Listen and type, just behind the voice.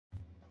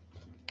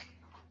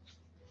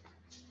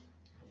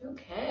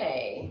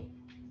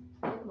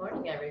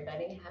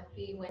everybody.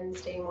 Happy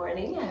Wednesday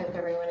morning. I hope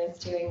everyone is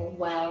doing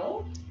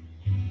well.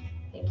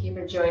 Thank you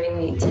for joining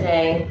me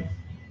today.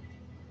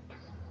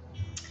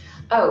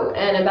 Oh,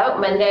 and about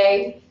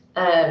Monday,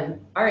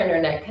 our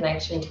internet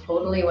connection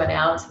totally went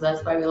out, so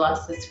that's why we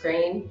lost the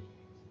screen.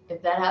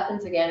 If that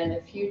happens again in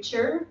the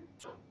future,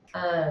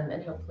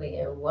 and hopefully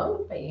it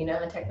won't, but you know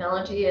how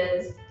technology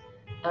is.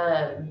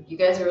 You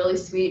guys are really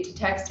sweet to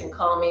text and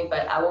call me,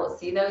 but I won't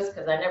see those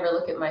because I never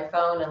look at my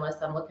phone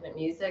unless I'm looking at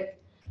music.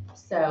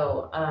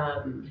 So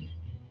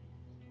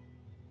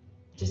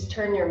just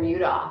turn your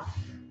mute off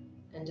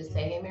and just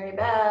say, hey, Mary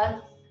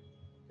Beth,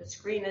 the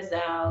screen is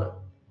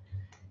out.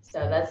 So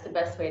that's the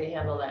best way to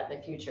handle that in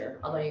the future.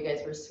 Although you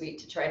guys were sweet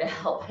to try to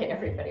help and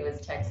everybody was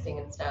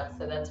texting and stuff,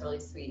 so that's really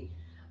sweet.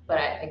 But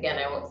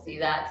I won't see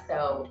that.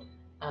 So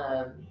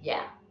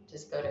yeah,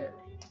 just go to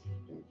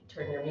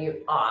turn your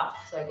mute off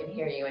so I can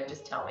hear you and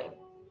just tell me.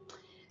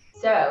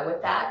 So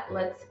with that,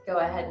 let's go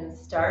ahead and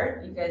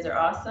start. You guys are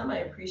awesome. I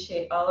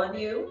appreciate all of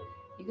you.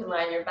 You can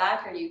lie on your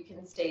back or you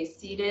can stay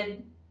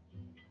seated.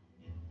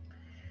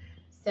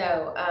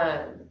 So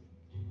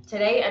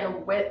today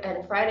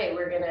and Friday,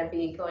 we're going to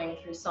be going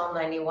through Psalm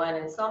 91.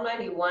 And Psalm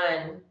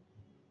 91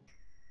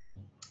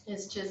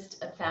 is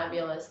just a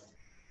fabulous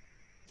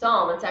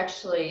psalm. It's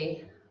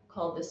actually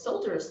called the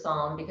Soldier's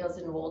Psalm because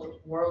in World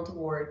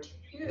War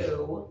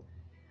II,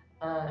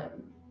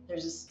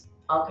 there's just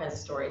all kinds of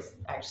stories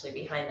actually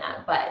behind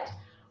that. But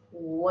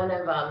one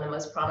of them, the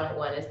most prominent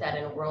one, is that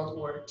in World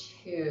War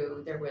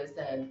II, there was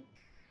a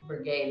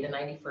brigade, the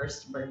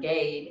 91st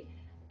Brigade,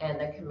 and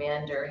the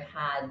commander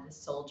had the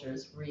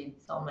soldiers read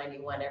Psalm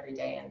 91 every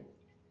day. And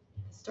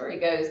the story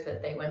goes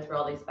that they went through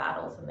all these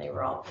battles and they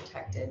were all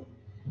protected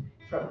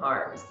from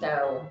harm.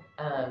 So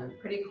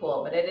pretty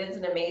cool, but it is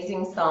an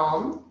amazing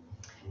psalm.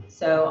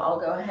 So I'll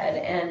go ahead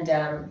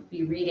and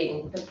be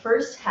reading the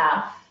first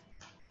half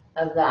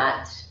of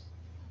that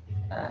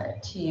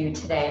to you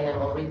today, and then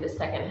we'll read the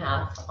second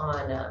half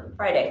on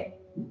Friday.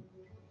 It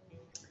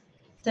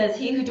says,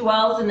 he who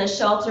dwells in the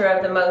shelter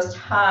of the Most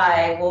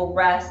High will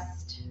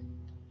rest.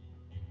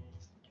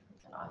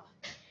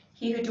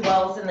 He who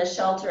dwells in the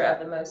shelter of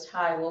the Most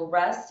High will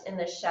rest in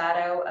the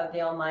shadow of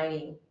the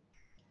Almighty.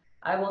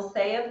 I will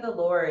say of the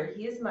Lord,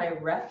 he is my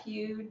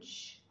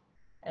refuge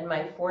and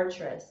my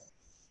fortress,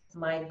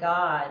 my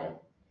God,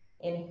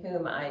 in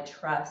whom I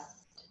trust.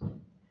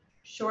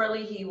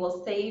 Surely he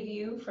will save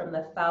you from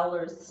the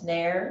fowler's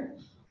snare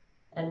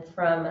and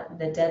from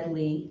the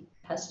deadly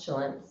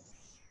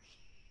pestilence.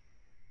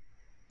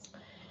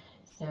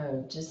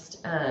 So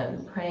just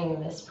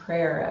praying this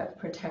prayer of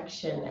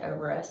protection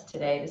over us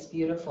today, this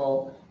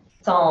beautiful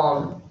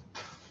psalm.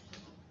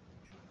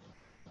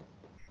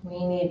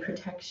 We need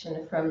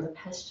protection from the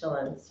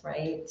pestilence,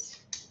 right?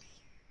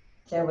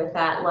 So with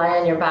that, lie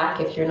on your back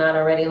if you're not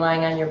already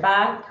lying on your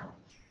back.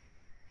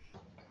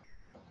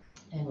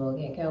 And we'll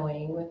get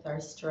going with our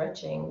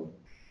stretching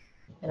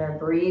and our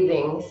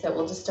breathing. So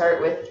we'll just start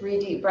with 3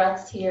 deep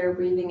breaths here,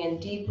 breathing in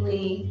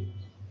deeply.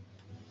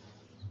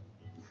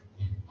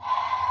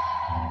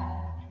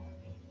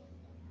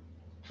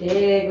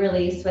 Big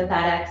release with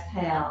that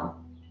exhale.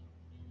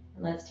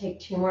 And let's take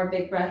 2 more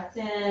big breaths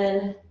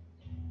in.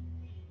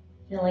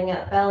 Filling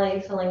up belly,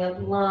 filling up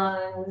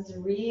lungs,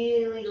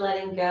 really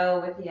letting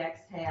go with the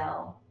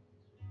exhale.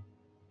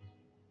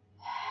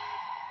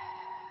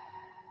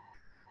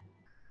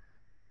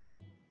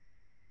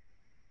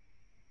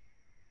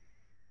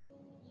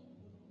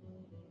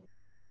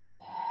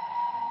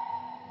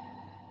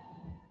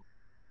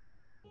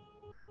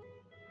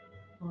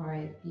 All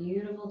right,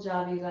 beautiful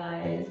job, you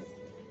guys.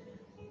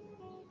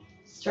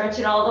 Stretch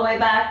it all the way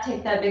back.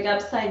 Take that big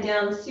upside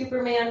down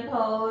Superman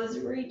pose.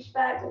 Reach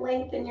back,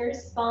 lengthen your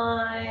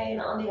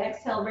spine. On the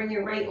exhale, bring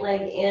your right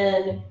leg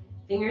in.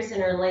 Fingers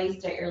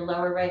interlaced at your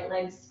lower right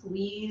leg.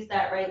 Squeeze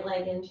that right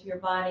leg into your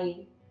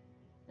body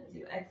as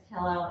you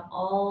exhale out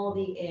all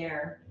the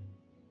air.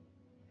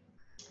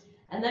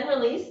 And then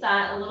release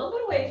that a little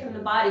bit away from the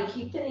body.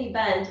 Keep the knee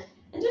bent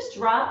and just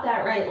drop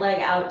that right leg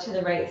out to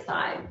the right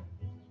side.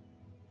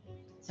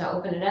 So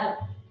open it up,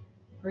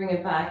 bring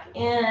it back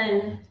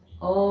in,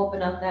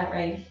 open up that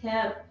right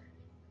hip,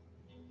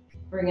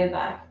 bring it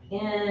back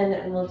in,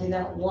 and we'll do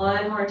that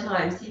one more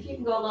time. See if you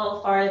can go a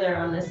little farther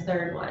on this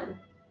third one.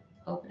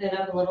 Open it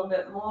up a little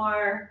bit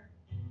more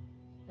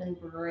and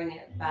bring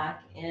it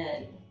back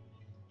in.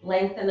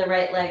 Lengthen the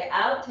right leg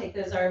out, take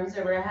those arms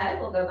overhead.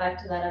 We'll go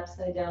back to that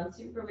upside down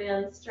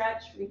Superman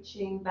stretch,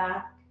 reaching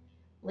back,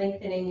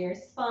 lengthening your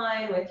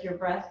spine with your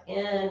breath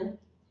in.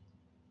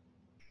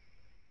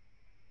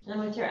 And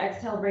with your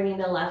exhale, bringing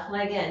the left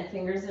leg in.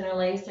 Fingers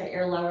interlaced at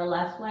your lower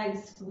left leg,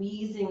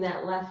 squeezing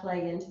that left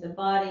leg into the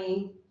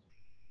body.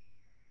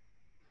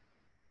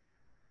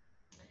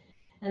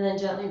 And then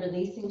gently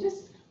releasing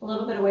just a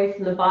little bit away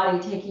from the body,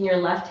 taking your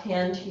left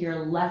hand to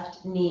your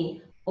left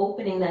knee,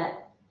 opening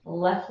that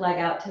left leg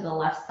out to the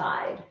left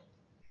side.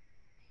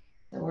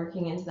 So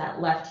working into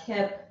that left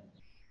hip,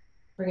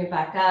 bring it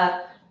back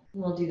up.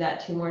 And we'll do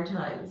that 2 more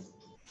times.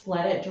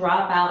 Let it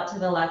drop out to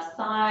the left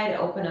side,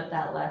 open up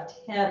that left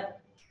hip.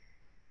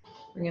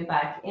 Bring it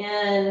back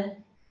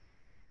in,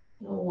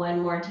 One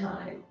more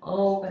time.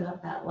 Open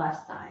up that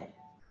left side.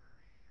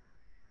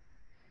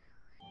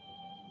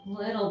 A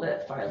little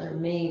bit farther,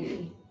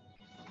 maybe.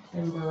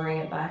 And bring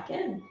it back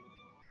in.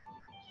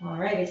 All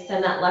right,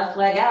 extend that left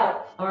leg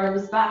out.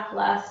 Arms back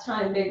last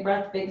time. Big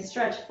breath, big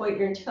stretch. Point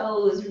your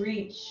toes,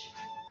 reach.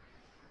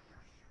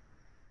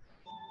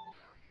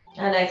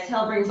 And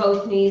exhale, bring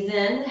both knees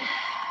in.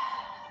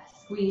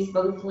 Squeeze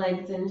both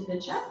legs into the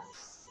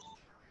chest.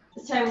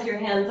 This time with your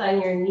hands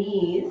on your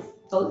knees,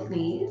 both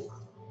knees.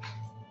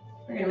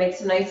 We're gonna make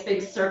some nice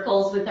big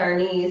circles with our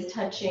knees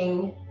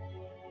touching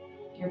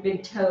your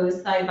big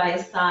toes side by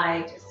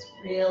side. Just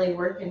really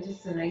work into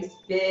some nice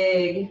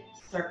big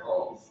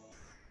circles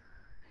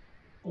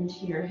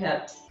into your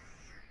hips.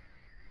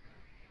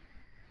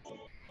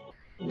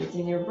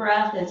 Using your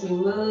breath as you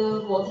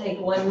move, we'll take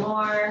one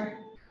more.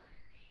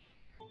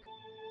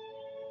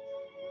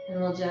 And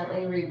we'll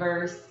gently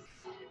reverse.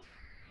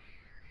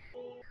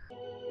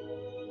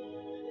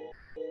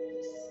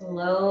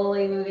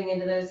 Slowly moving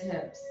into those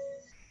hips.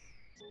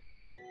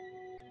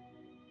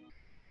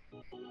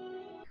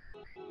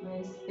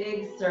 Nice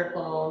big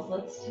circles.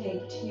 Let's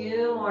take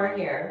two more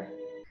here.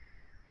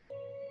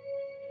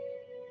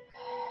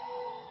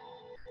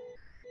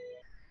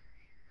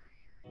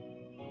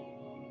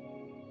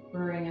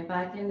 Bring it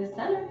back into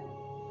center.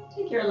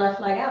 Take your left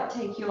leg out.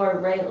 Take your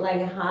right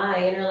leg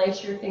high.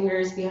 Interlace your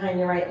fingers behind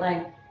your right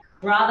leg.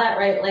 Draw that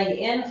right leg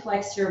in.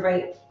 Flex your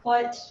right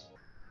foot.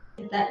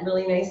 Get that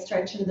really nice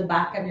stretch in the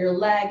back of your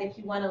leg. If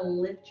you want to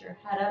lift your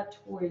head up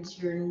towards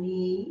your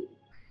knee,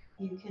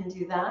 you can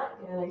do that.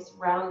 Get a nice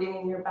rounding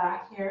in your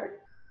back here.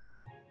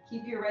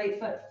 Keep your right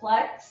foot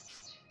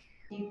flexed.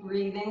 Keep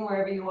breathing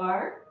wherever you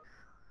are.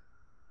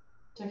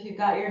 So if you've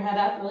got your head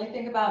up, really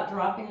think about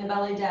dropping the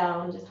belly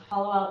down. Just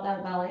hollow out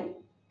that belly.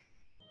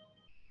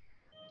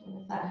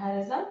 And if that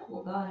head is up,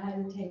 we'll go ahead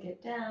and take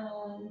it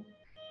down.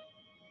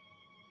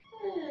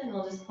 And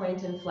we'll just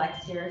point and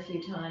flex here a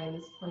few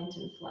times. Point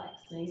and flex,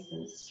 nice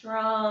and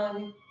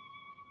strong.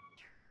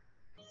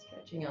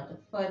 Stretching out the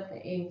foot,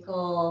 the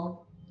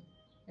ankle,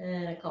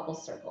 and a couple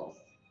circles.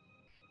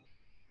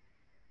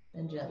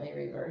 And gently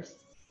reverse.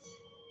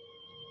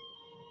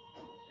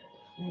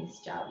 Nice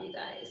job, you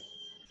guys.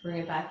 Bring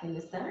it back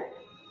into center.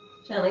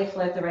 Gently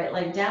float the right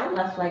leg down,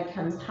 left leg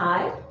comes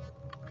high.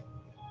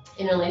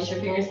 Interlace your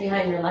fingers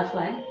behind your left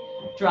leg.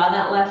 Draw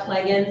that left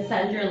leg in,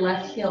 send your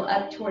left heel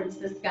up towards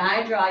the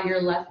sky. Draw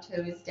your left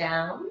toes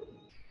down.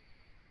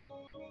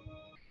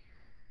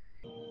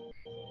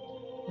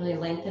 Really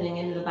lengthening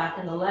into the back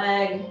of the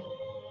leg.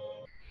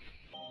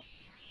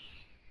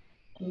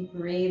 Keep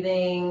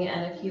breathing,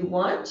 and if you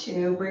want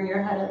to, bring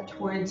your head up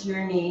towards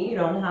your knee. You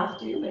don't have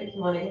to, but if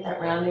you want to get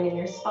that rounding in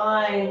your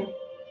spine,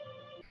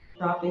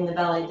 dropping the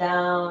belly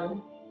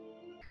down,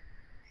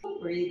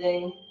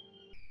 breathing.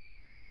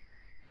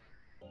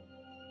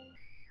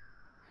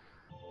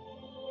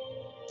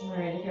 All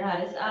right, if your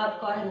head is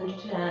up, go ahead and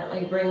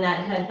gently bring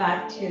that head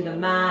back to the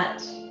mat.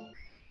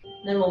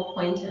 Then we'll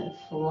point and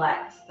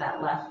flex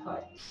that left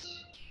foot.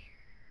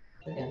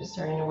 Again, just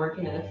starting to work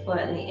into the foot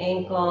and the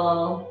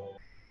ankle.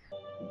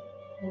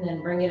 And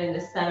then bring it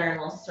into center,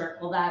 and we'll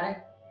circle that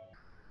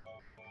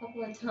a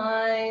couple of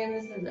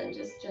times, and then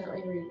just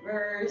gently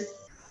reverse.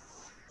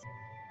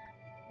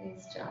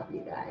 Nice job,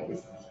 you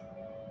guys.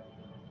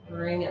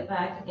 Bring it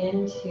back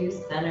into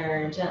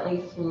center.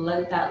 Gently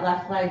float that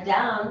left leg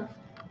down.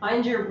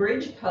 Find your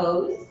bridge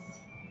pose.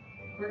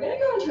 We're going to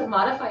go into a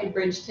modified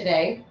bridge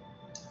today.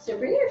 So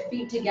bring your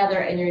feet together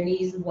and your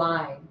knees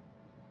wide.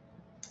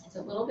 It's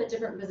a little bit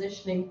different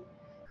positioning.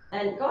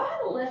 And go ahead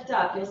and lift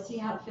up. You'll see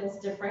how it feels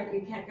different.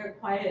 You can't go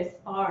quite as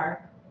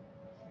far.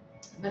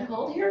 But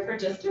hold here for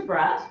just a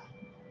breath.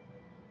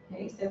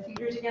 Okay, so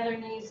feet are together,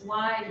 knees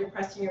wide. You're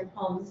pressing your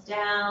palms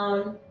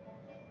down.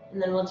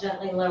 And then we'll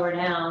gently lower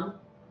down.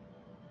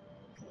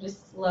 So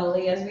just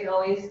slowly, as we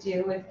always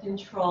do, with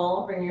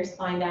control, bring your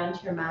spine down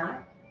to your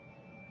mat.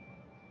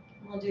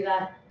 And we'll do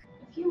that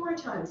a few more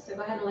times. So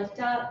go ahead and lift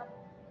up.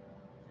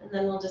 And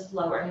then we'll just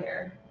lower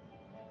here.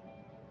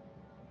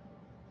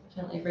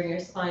 Gently bring your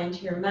spine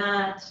to your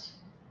mat.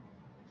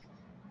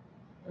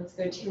 Let's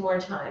go two more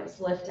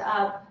times. Lift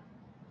up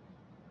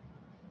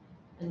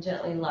and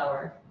gently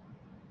lower.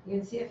 You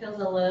can see it feels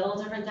a little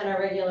different than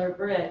our regular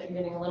bridge.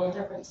 You're getting a little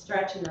different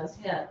stretch in those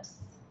hips.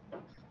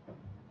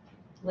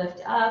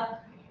 Lift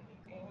up.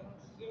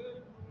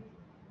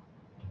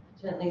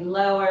 Gently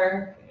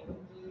lower.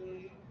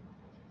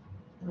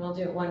 And we'll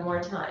do it one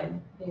more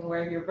time. Being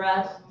aware of your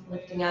breath.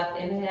 Lifting up,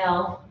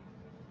 inhale.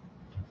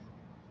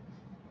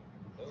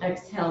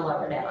 Exhale,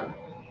 lower down.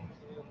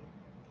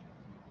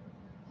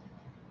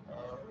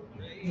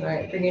 All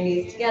right, bring your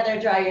knees together,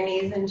 draw your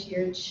knees into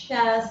your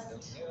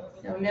chest.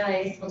 So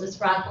nice. We'll just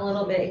rock a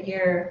little bit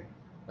here.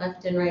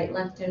 Left and right,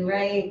 left and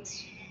right.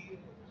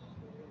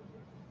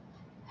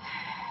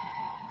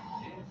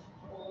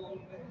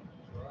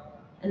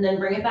 And then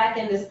bring it back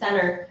into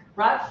center.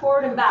 Rock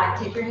forward and back.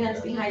 Take your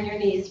hands behind your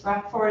knees.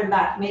 Rock forward and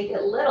back. Make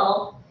it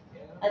little,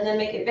 and then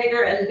make it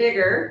bigger and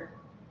bigger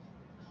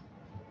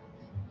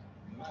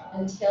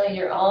until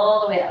you're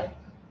all the way up.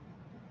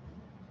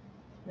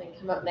 And then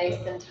come up nice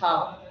and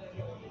tall.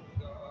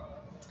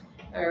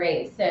 All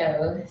right,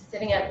 so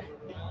sitting up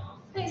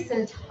nice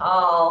and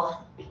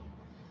tall.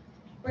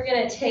 We're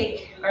gonna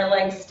take our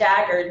legs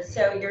staggered.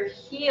 So your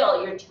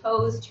heel, your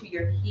toes to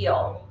your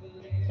heel.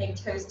 Take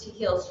toes to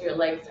heel so your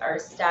legs are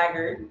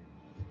staggered.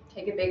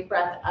 Take a big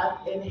breath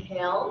up,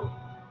 inhale.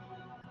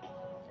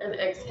 And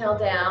exhale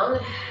down.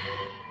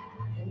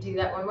 And do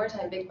that one more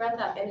time. Big breath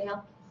up,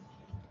 inhale.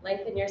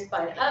 Lengthen your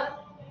spine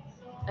up.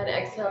 And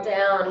exhale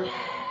down.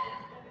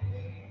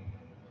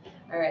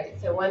 All right,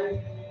 so one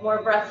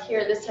more breath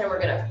here. This time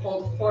we're gonna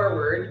fold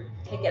forward.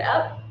 Take it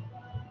up,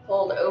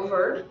 fold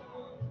over.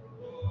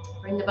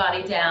 Bring the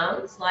body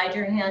down, slide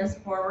your hands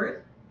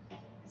forward.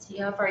 See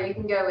how far you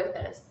can go with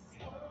this.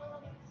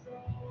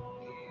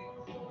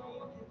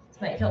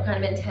 This might feel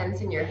kind of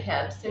intense in your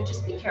hips, so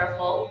just be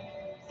careful.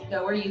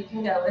 Go where you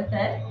can go with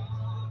it.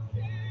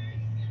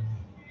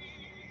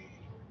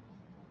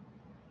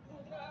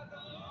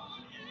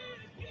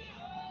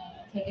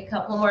 Take a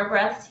couple more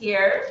breaths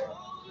here.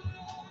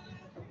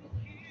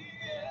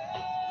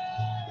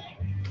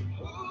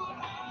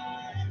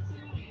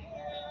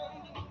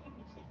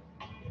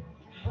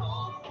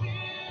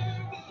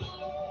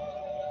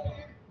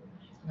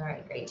 All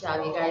right, great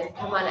job, you guys.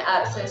 Come on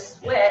up. So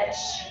switch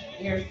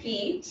your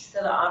feet.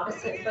 So the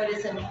opposite foot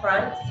is in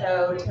front,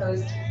 so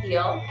toes to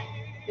heel.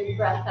 Big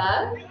breath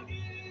up.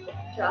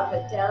 Drop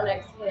it down,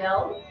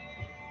 exhale.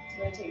 So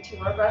we're going to take 2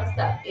 more breaths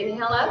up.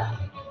 Inhale up.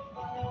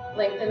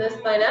 Lengthen the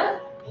spine up.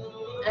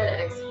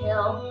 And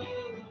exhale.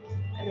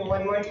 And then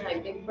one more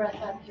time. Big breath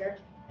up here.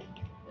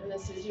 And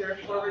this is your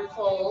forward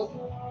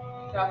fold.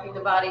 Dropping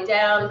the body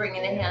down,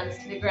 bringing the hands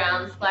to the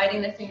ground,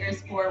 sliding the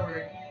fingers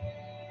forward.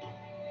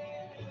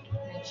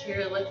 Make sure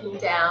you're looking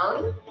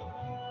down.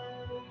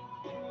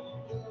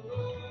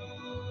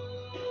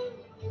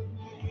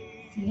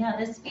 See how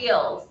this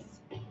feels.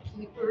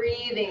 Keep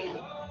breathing.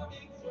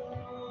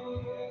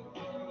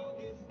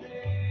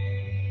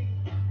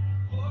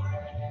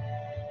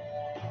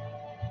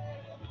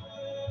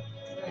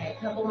 All right, a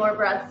couple more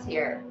breaths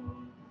here.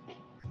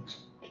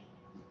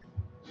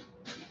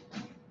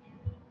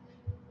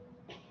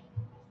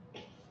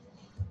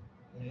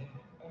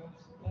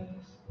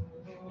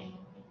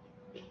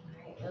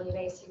 Really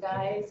nice, you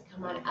guys.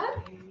 Come on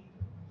up.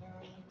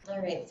 All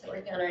right, so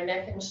working on our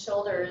neck and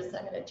shoulders.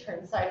 I'm going to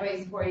turn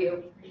sideways for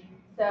you.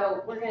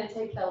 So we're going to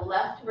take the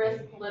left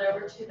wrist, pull it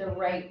over to the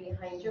right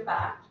behind your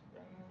back,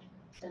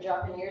 and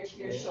drop an ear to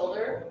your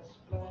shoulder.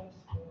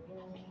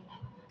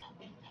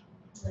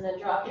 And then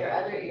drop your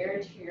other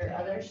ear to your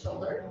other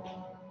shoulder.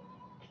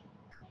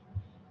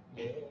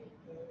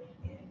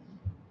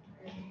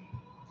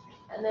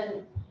 And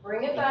then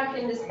bring it back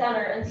into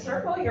center and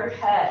circle your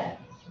head.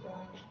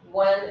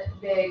 One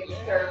big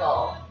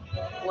circle,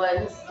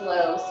 one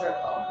slow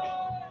circle.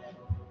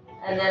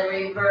 And then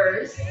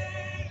reverse.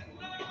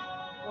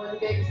 One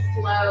big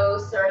slow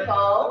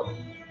circle.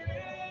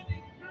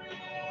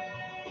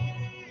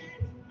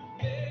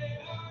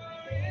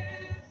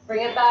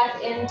 Bring it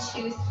back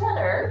into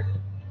center.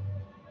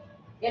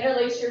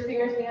 Interlace your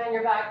fingers behind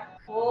your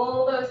back.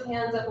 Pull those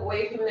hands up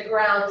away from the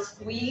ground.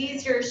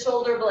 Squeeze your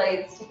shoulder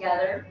blades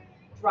together.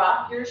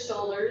 Drop your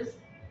shoulders.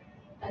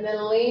 And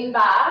then lean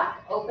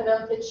back. Open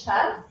up the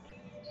chest.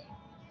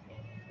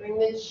 Bring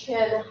the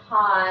chin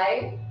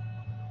high.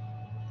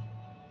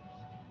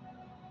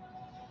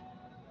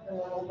 And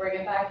then we'll bring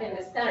it back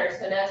into center.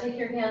 So now take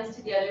your hands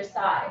to the other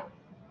side.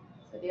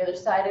 So the other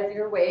side of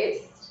your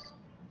waist.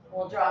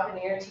 We'll drop an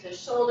ear to the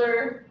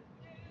shoulder.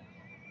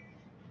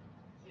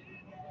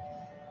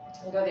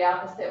 And go the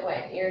opposite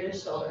way, ear to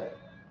shoulder.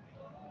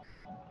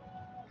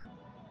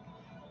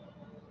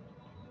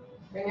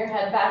 Bring your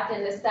head back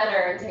into center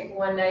and take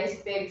one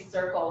nice big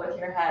circle with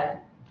your head.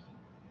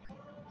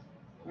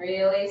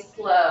 Really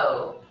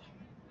slow.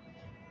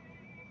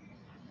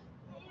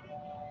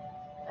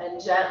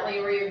 And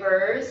gently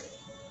reverse.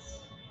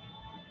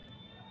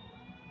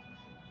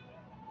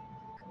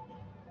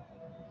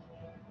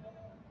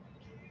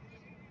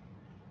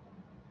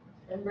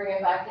 And bring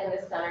it back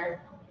into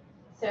center.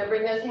 So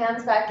bring those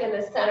hands back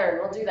into center, and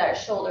we'll do that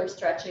shoulder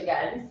stretch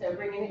again. So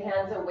bringing the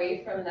hands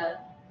away from the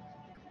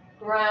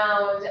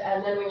ground,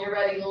 and then when you're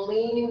ready,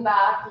 leaning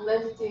back,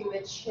 lifting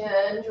the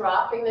chin,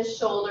 dropping the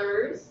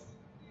shoulders,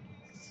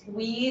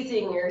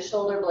 squeezing your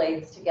shoulder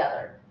blades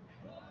together.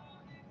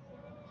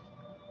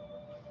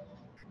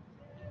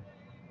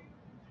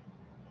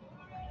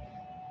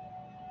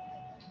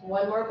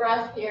 One more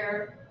breath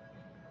here.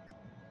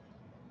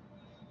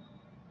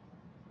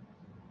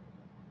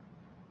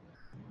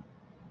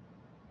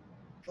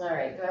 All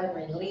right, go ahead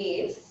and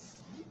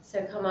release.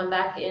 So come on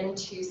back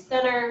into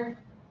center.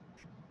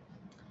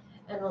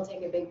 And we'll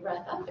take a big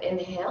breath up.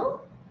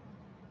 Inhale.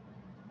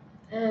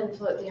 And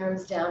float the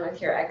arms down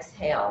with your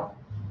exhale.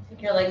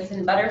 Take your legs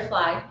in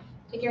butterfly.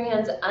 Take your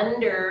hands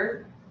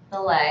under the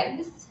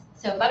legs.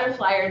 So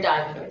butterfly or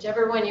diamond,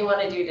 whichever one you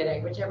want to do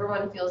today, whichever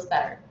one feels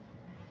better.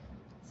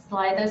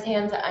 Slide those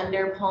hands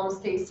under, palms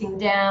facing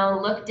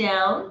down. Look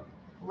down.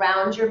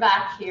 Round your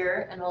back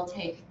here, and we'll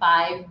take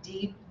 5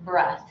 deep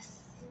breaths.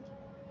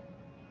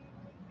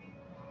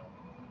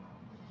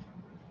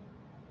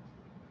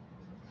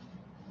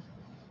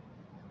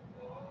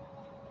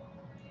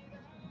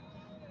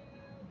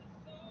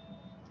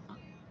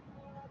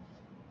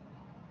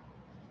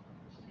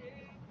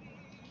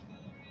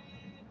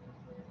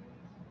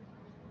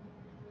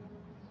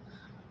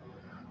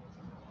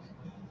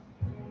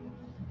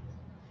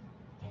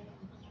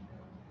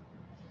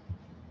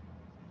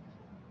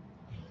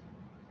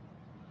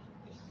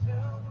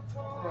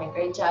 All right,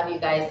 great job, you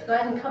guys. Go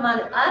ahead and come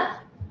on up.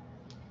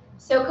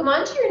 So come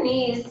onto your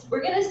knees.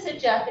 We're going to sit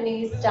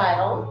Japanese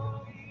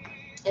style.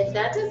 If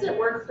that doesn't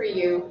work for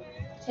you,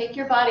 take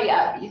your body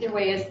up. Either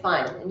way is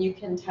fine. And you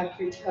can tuck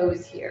your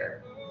toes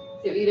here.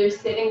 So either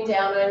sitting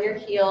down on your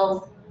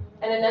heels.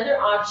 And another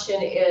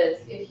option is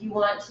if you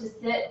want to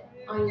sit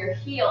on your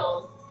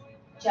heels,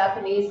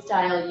 Japanese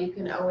style, you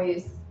can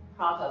always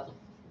prop a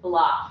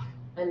block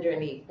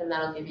underneath, and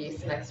that'll give you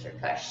some extra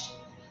push.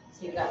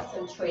 So you've got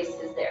some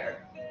choices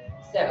there.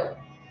 So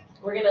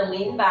we're going to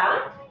lean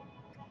back,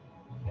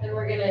 and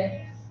we're going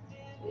to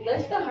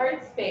lift the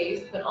heart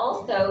space, but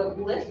also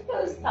lift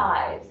those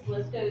thighs,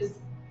 lift those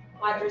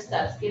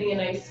quadriceps, getting a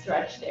nice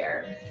stretch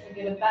there. So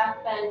get a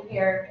back bend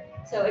here.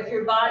 So if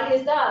your body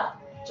is up,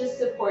 just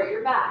support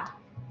your back,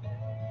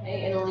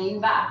 okay, and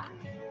lean back,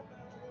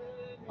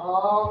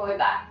 all the way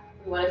back.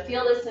 We want to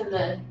feel this in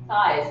the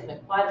thighs and the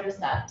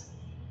quadriceps.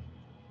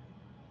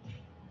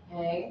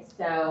 Okay,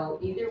 so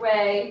either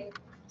way,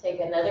 take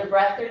another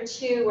breath or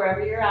two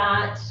wherever you're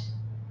at.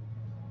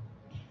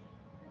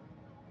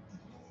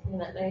 And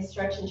that nice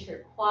stretch into your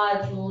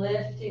quads,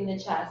 lifting the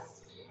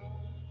chest.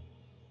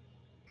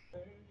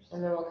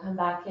 And then we'll come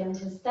back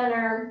into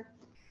center.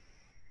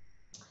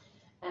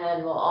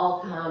 And we'll all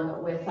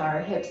come with our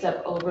hips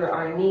up over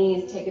our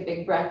knees. Take a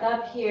big breath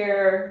up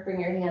here. Bring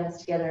your hands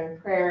together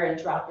in prayer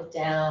and drop it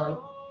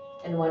down.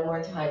 And one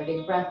more time,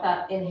 big breath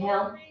up,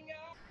 inhale.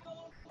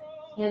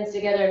 Hands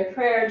together in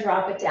prayer,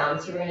 drop it down.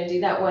 So we're going to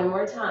do that one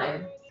more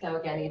time. So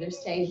again, either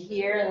stay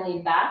here and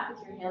lean back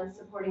with your hands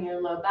supporting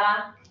your low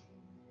back,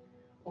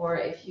 or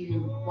if you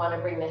want to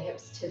bring the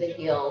hips to the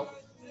heels,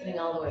 sitting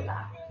all the way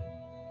back.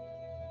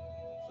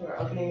 So we're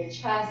opening the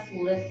chest,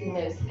 lifting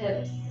those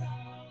hips,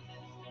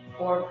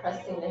 or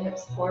pressing the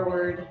hips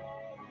forward.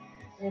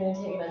 We're going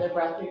to take another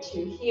breath or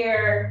two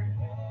here.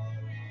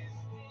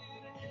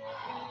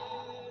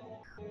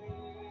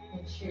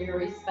 Make sure you're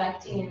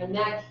respecting the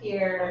neck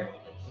here.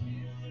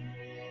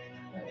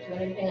 Don't do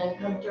anything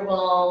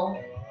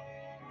uncomfortable.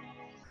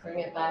 Bring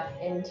it back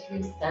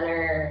into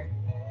center.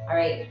 All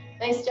right,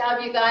 nice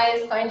job, you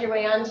guys. Find your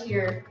way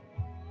onto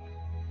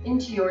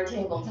into your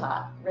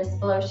tabletop. Wrists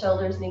below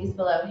shoulders, knees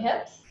below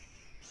hips.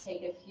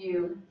 Take a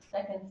few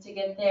seconds to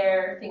get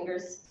there.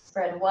 Fingers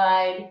spread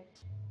wide.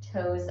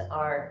 Toes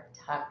are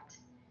tucked.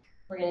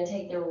 We're going to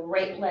take the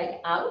right leg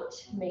out,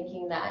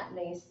 making that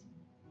nice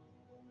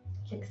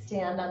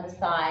kickstand on the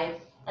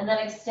side. And then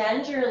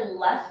extend your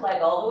left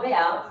leg all the way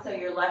out, so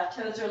your left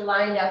toes are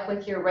lined up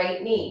with your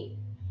right knee.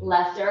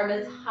 Left arm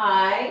is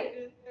high.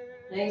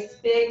 Nice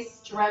big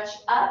stretch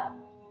up.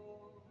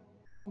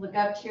 Look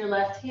up to your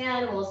left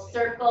hand. We'll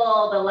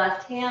circle the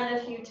left hand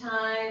a few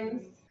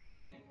times.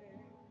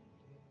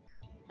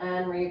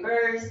 And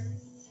reverse.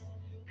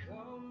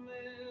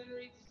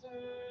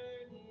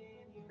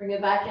 Bring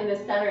it back into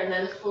center and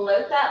then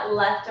float that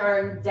left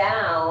arm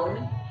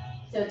down.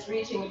 So it's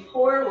reaching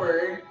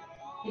forward,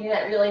 getting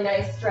that really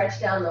nice stretch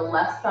down the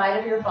left side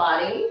of your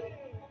body.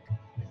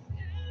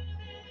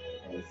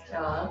 Nice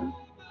job.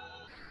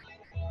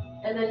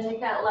 And then take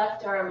that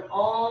left arm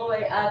all the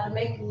way up and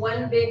make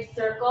one big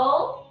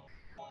circle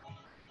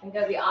and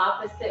go the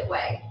opposite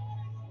way.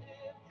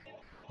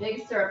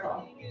 Big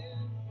circle.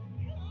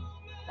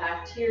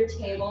 Back to your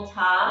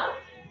tabletop.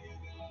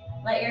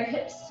 Let your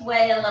hips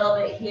sway a little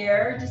bit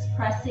here, just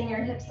pressing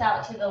your hips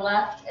out to the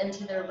left and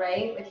to the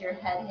right with your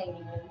head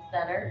hanging in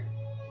center.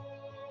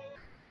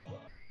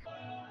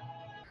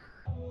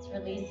 Just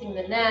releasing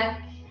the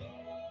neck.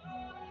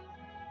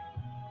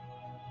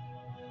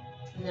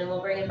 And then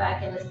we'll bring it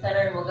back into center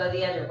and we'll go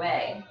the other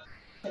way.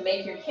 So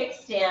make your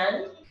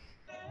kickstand.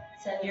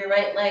 Send your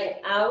right leg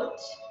out.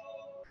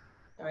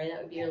 Sorry,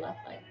 that would be your left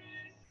leg.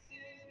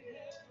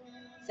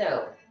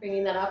 So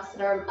bringing that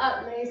opposite arm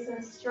up, nice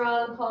and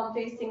strong, palm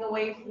facing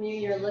away from you.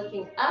 You're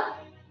looking up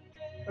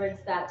towards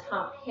that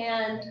top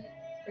hand.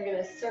 We're going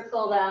to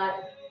circle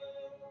that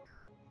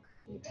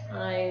a few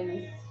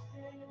times.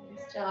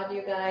 Nice job,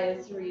 you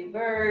guys.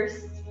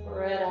 Reverse,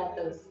 spread out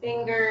those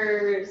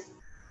fingers.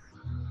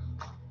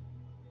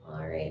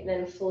 All right, and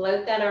then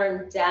float that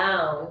arm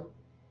down.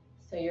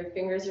 So your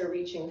fingers are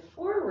reaching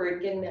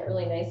forward, getting that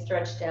really nice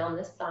stretch down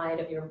the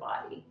side of your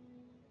body.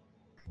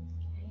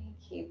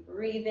 Keep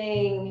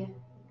breathing.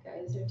 You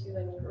guys are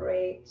doing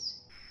great.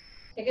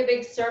 Take a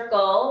big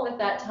circle with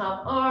that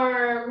top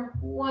arm.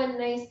 One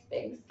nice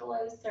big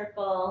slow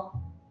circle.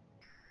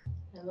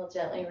 And we'll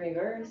gently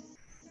reverse.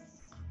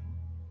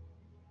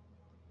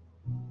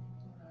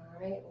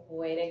 All right,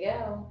 way to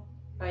go.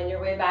 Find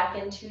your way back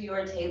into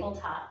your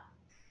tabletop.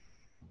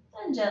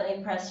 And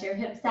gently press your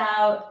hips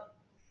out,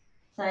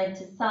 side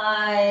to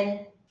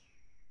side,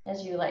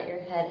 as you let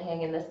your head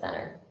hang in the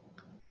center.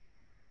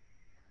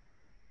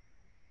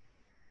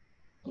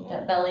 Keep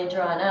that belly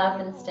drawn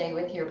up and stay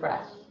with your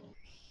breath.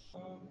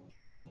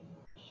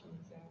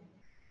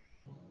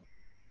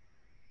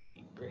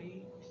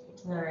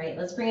 All right,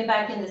 let's bring it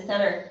back into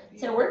center.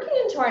 So working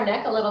into our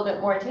neck a little bit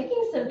more,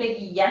 taking some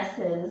big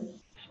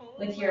yeses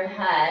with your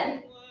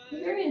head. Be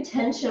very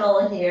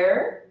intentional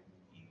here.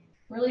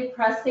 Really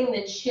pressing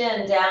the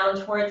chin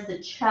down towards the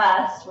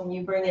chest when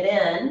you bring it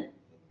in,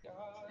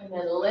 and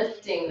then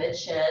lifting the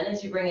chin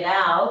as you bring it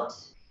out.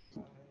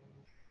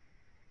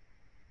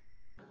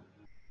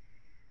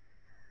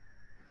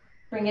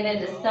 Bring it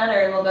into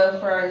center, and we'll go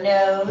for our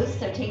nose.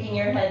 So taking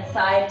your head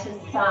side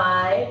to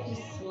side,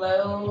 just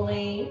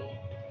slowly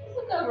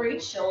look over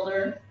each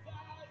shoulder.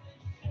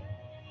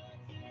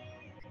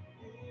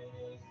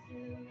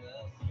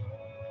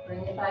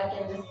 Bring it back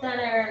into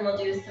center, and we'll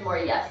do some more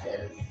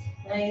yeses.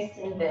 Nice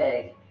and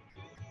big.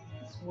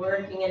 Just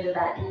working into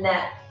that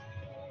neck.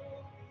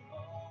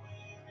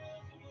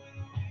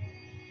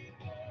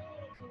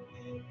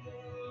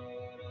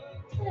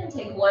 And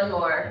take one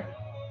more.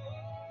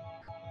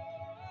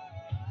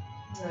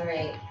 All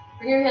right.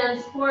 Bring your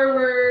hands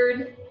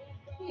forward.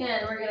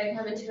 And we're going to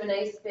come into a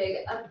nice big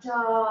up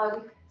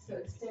dog. So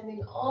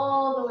extending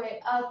all the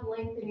way up,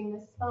 lengthening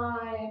the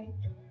spine.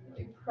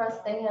 Really press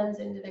the hands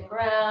into the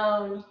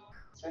ground.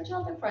 Stretch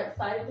out the front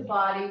side of the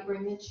body.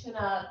 Bring the chin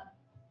up.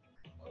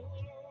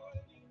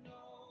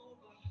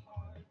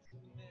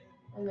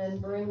 And then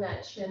bring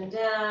that chin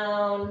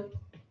down.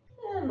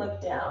 And look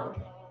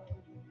down.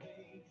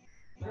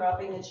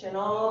 Dropping the chin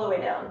all the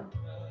way down.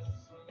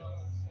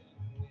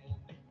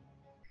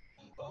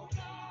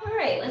 All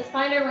right, let's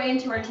find our way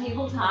into our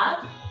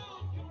tabletop.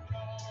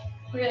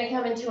 We're going to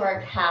come into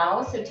our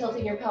cow. So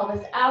tilting your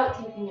pelvis out,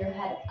 taking your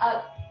head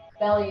up,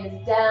 belly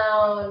is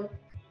down,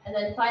 and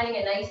then finding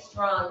a nice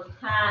strong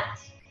cat.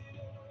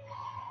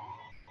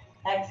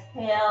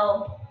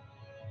 Exhale.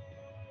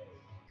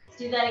 Let's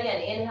do that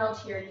again. Inhale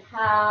to your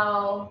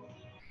cow.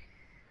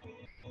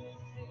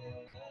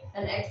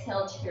 And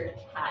exhale to your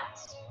cat.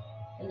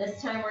 And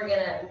this time we're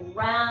going to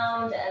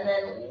round and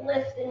then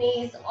lift the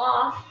knees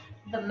off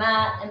the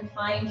mat and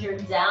find your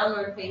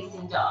downward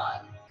facing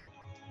dog.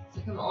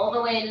 So come all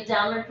the way into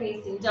downward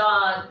facing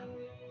dog.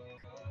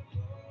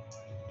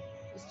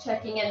 Just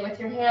checking in with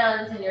your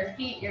hands and your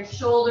feet, your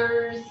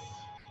shoulders.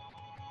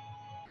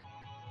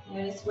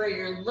 Notice where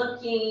you're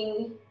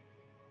looking.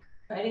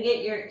 Try to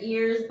get your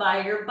ears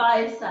by your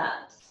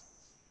biceps.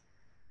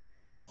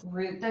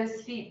 Root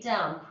those feet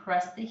down.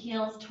 Press the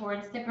heels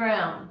towards the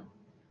ground.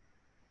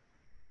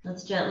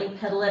 Let's gently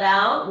pedal it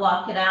out,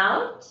 walk it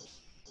out.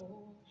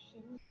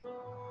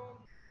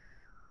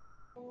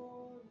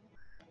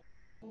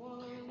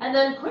 And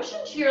then push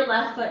into your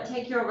left foot,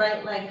 take your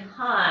right leg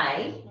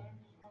high.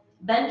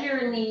 Bend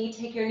your knee,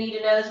 take your knee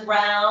to nose,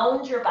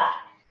 round your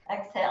back.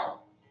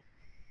 Exhale.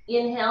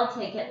 Inhale,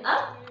 take it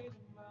up.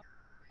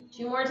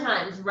 2 more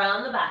times,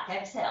 round the back,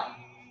 exhale.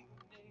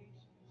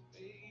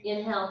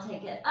 Inhale,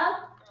 take it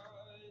up.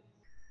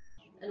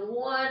 And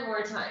 1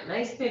 more time,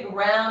 nice big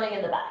rounding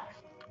in the back.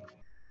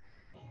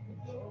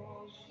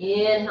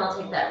 Inhale,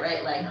 take that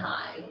right leg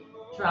high.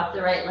 Drop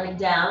the right leg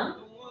down.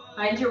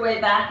 Find your way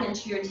back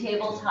into your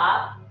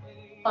tabletop.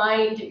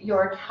 Find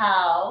your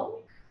cow.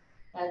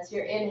 That's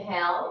your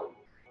inhale.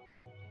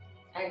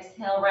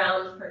 Exhale,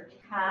 round for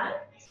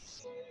cat.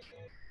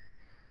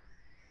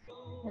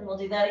 And we'll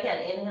do that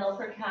again. Inhale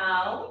for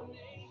cow.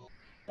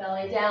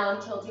 Belly down,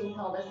 tilting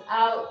pelvis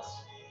out.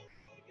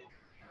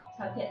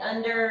 Tuck it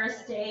under,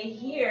 stay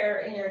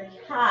here in your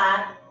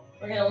cat.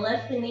 We're going to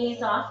lift the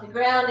knees off the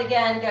ground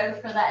again. Go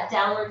for that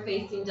downward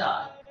facing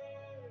dog.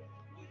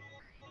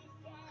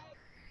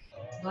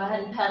 Go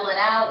ahead and pedal it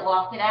out,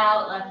 walk it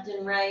out, left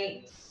and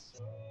right.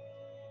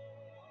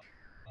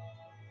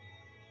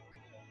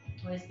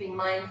 Always being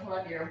mindful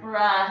of your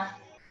breath.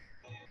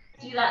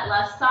 Do that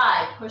left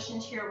side, push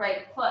into your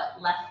right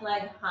foot, left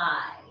leg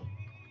high.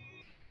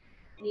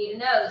 Knee to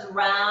nose,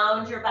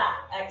 round your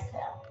back,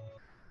 exhale.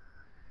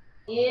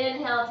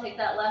 Inhale, take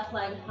that left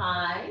leg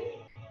high.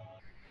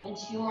 And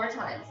 2 more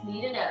times,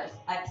 knee to nose,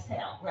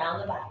 exhale,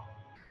 round the back.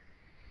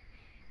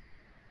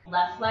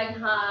 Left leg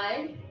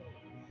high.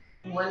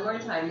 1 more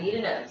time, knee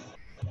to nose.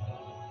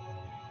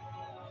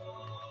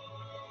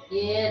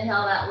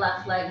 Inhale that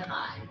left leg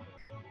high.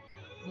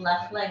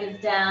 Left leg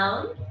is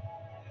down.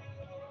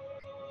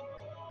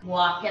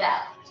 Walk it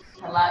out.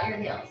 Pull out your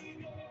heels.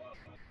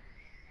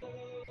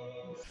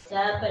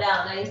 Step it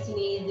out nice and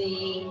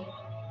easy.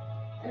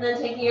 And then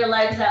taking your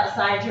legs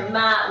outside your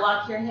mat,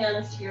 walk your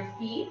hands to your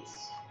feet.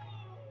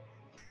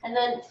 And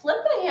then flip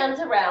the hands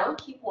around.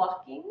 Keep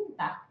walking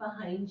back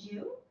behind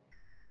you.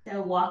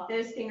 So walk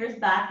those fingers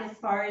back as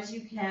far as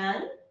you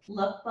can.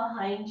 Look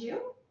behind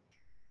you.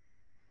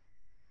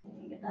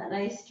 Get that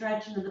nice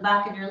stretch into the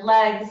back of your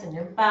legs and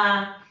your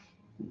back.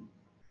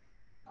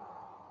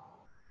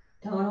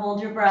 Don't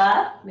hold your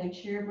breath. Make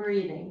sure you're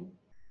breathing.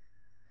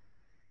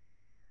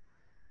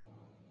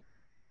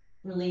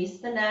 Release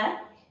the neck.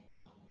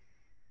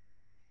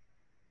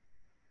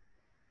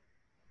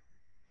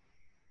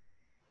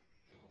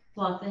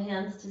 Walk the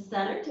hands to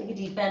center. Take a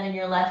deep bend in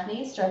your left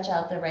knee. Stretch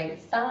out the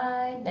right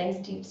side. Nice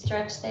deep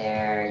stretch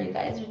there. You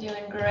guys are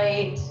doing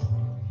great.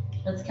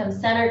 Let's come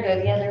center.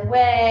 Go the other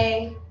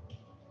way.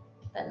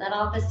 Bend that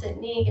opposite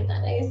knee. Get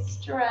that nice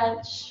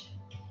stretch.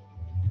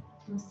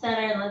 From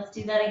center. Let's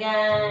do that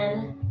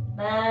again.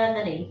 Bend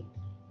the knee.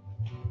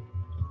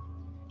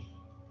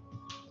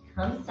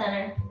 Come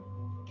center.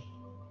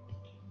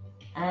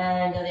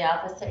 And go the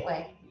opposite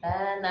way.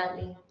 Bend that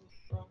knee.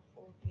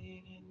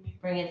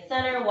 Bring it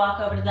center, walk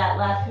over to that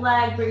left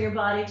leg, bring your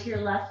body to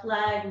your left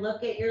leg,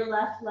 look at your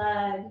left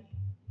leg.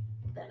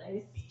 That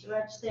nice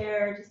stretch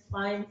there, just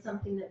find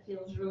something that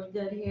feels really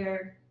good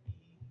here.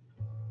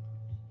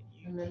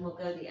 And then we'll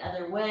go the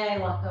other way,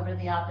 walk over to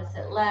the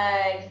opposite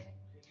leg,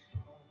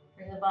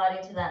 bring the body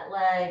to that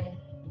leg,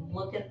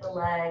 look at the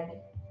leg.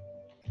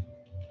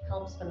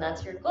 Helps when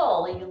that's your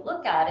goal. You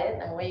look at it,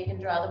 that way you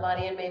can draw the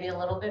body in maybe a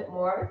little bit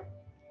more.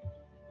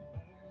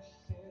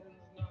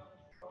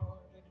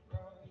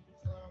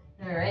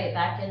 All right,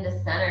 back into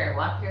center.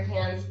 Walk your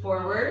hands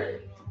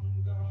forward.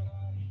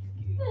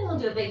 And we'll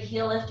do a big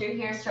heel lifter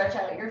here. Stretch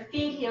out your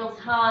feet, heels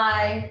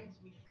high.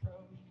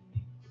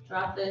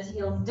 Drop those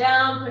heels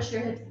down, push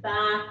your hips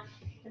back.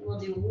 And we'll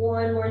do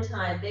one more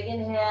time. Big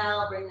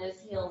inhale, bring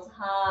those heels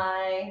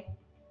high.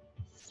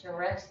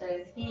 Stretch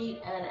those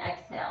feet and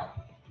exhale.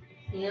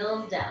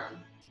 Heels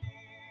down.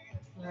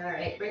 All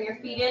right, bring your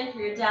feet in for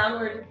your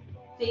downward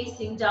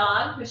facing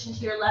dog. Push into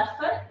your left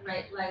foot.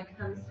 Right leg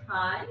comes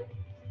high.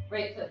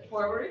 Right foot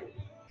forward.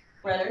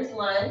 Runner's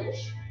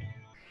lunge.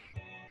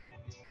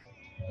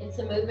 It's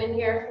a movement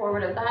here,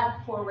 forward and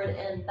back, forward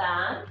and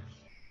back.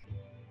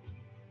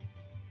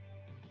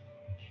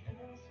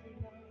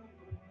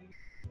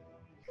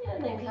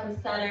 And then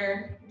come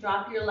center,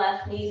 drop your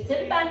left knee,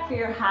 sit back for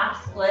your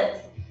half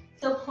splits.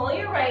 So pull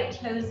your right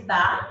toes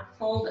back,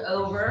 fold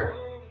over.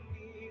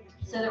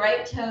 So the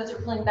right toes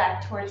are pulling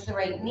back towards the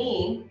right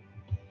knee.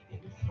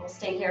 We'll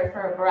stay here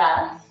for a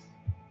breath.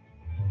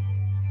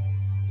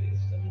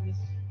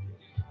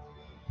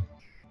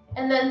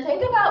 And then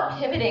think about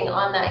pivoting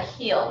on that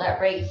heel, that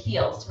right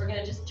heel. So we're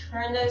gonna just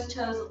turn those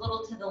toes a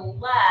little to the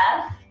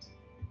left.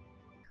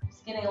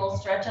 Just getting a little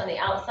stretch on the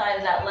outside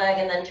of that leg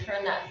and then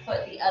turn that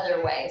foot the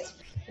other way. So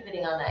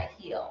pivoting on that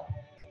heel.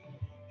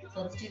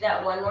 So let's do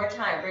that one more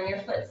time. Bring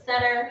your foot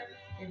center.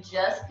 You're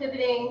just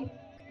pivoting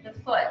the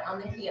foot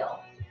on the heel.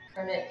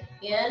 Turn it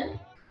in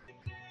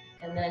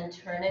and then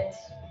turn it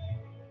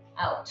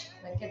out.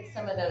 Like get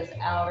some of those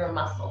outer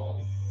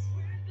muscles.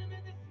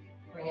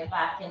 Bring it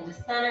back into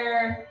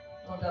center.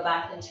 We'll go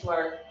back into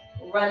our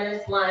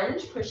runner's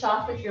lunge. Push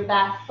off with your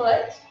back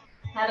foot.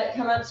 Have it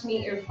come up to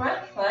meet your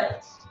front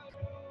foot.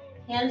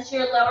 Hands to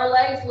your lower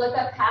legs. Look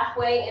up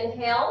halfway.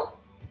 Inhale.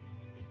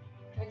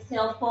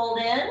 Exhale, fold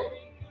in.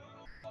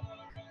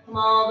 Come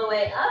all the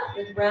way up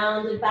with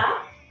rounded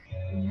back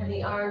and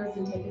heavy arms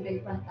and take a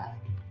big breath up.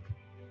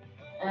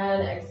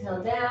 And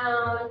exhale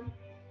down.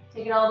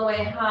 Take it all the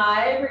way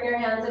high. Bring your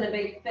hands in a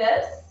big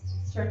fist.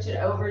 Stretch it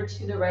over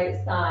to the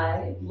right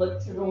side.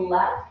 Look to the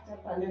left,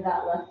 up under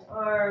that left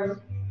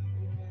arm.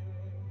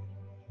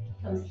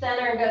 Come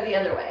center and go the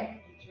other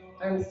way.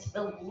 Arms to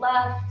the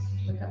left.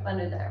 Look up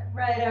under that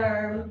right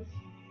arm.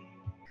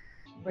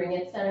 Bring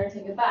it center,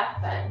 take a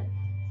back bend.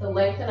 So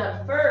lengthen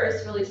up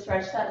first, really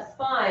stretch that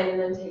spine, and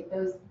then take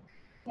those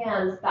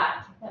hands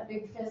back. Take that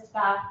big fist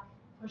back,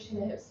 pushing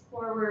the hips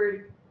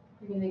forward,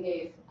 bringing the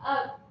gaze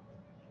up,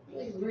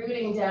 really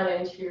rooting down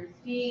into your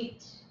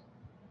feet.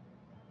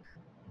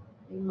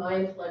 Be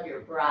mindful of your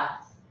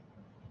breath.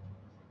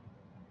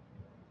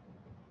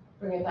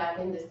 Bring it back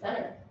into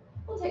center.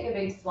 We'll take a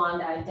big swan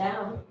dive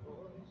down.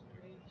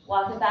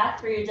 Walk it back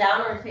for your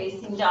downward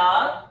facing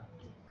dog.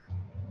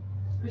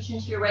 Push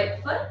into your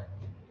right foot,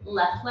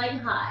 left leg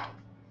high.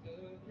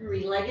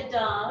 Three-legged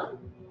dog,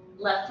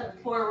 left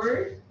foot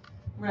forward,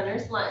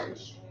 runner's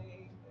lunge.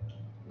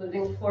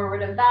 Moving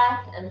forward and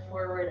back and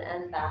forward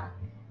and back.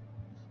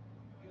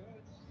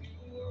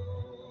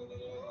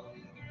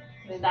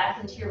 Coming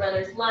back into your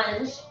runner's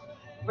lunge.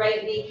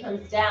 Right knee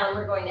comes down.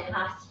 We're going to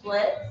half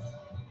splits.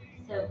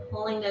 So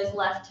pulling those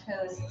left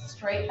toes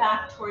straight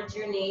back towards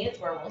your knee is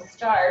where we'll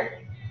start.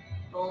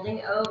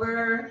 Folding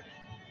over.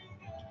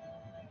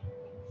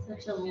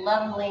 Such a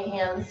lovely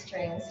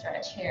hamstring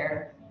stretch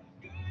here.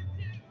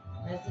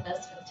 Those of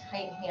us with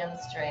tight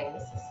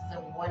hamstrings, this is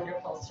a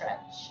wonderful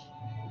stretch.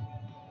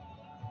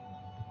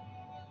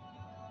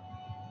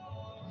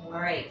 All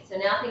right, so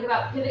now think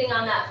about pivoting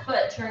on that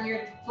foot. Turn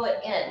your foot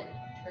in.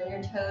 Turn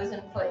your toes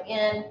and foot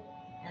in,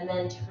 and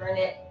then turn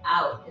it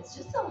out. It's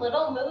just a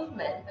little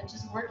movement, but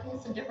just working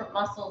some different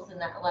muscles in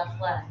that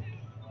left leg.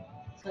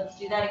 So let's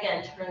do that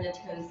again. Turn the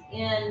toes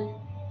in,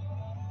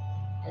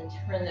 and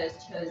turn those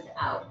toes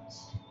out.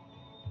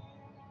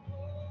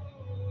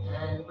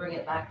 And bring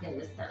it back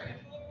into center.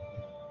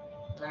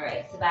 All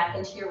right, so back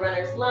into your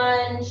runner's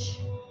lunge.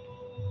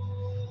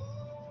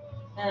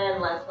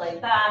 And left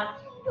leg back.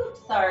 Oops,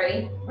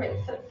 sorry. Right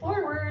foot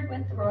forward,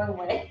 went the wrong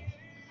way.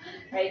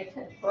 Right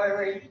foot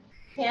forward.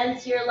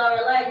 Hands to your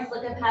lower legs,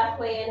 look up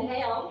halfway,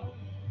 inhale.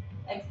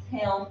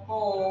 Exhale,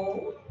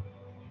 fold.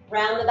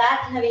 Round the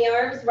back, heavy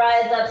arms,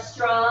 rise up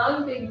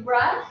strong, big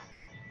breath.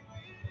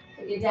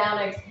 Take it down,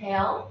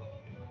 exhale.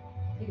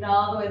 Take it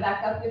all the way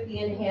back up with the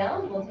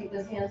inhale. We'll take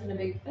those hands in a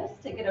big fist,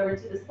 take it over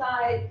to the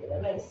side, get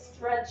a nice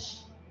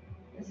stretch.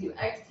 As you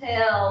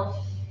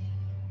exhale,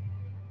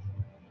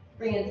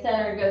 bring it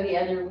center, go the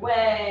other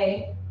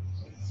way.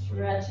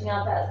 Stretching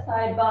out that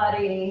side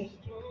body.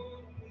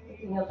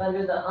 Looking up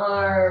under the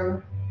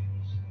arm.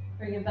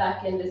 Bring it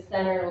back into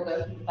center. We'll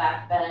go through the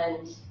back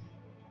bend.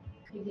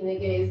 Keeping the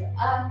gaze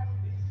up.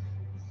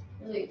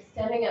 Really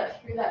extending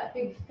up through that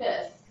big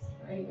fist.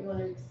 Right? We want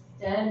to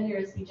extend here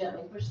as we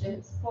gently push the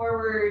hips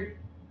forward.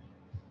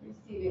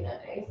 Receiving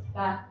that nice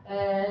back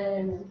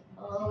bend.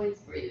 Always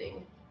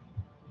breathing.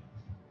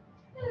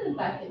 And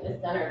back into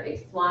center.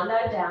 Big swan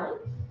dive down.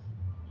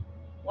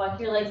 Walk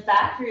your legs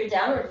back for your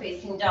downward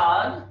facing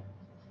dog.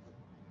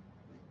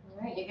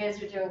 All right, you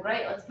guys are doing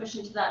great. Let's push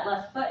into that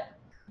left foot.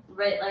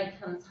 Right leg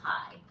comes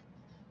high.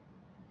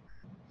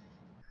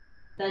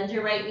 Bend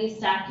your right knee,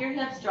 stack your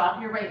hips,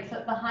 drop your right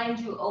foot behind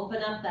you,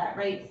 open up that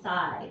right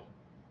side.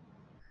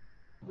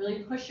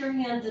 Really push your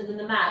hands into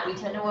the mat. We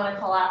tend to want to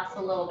collapse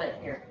a little bit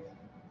here.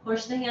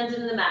 Push the hands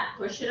into the mat,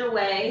 push it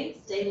away,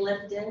 stay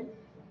lifted.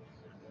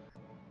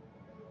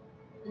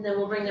 And then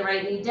we'll bring the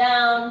right knee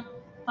down,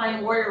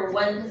 find warrior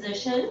one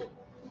position.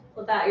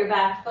 Flip out your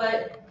back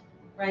foot,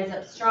 rise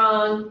up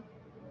strong,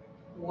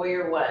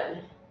 warrior one.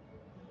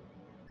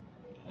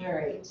 All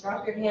right,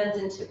 drop your hands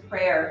into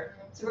prayer.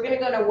 So we're going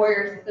to go to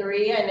warrior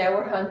three. I know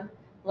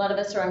a lot of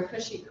us are on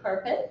cushy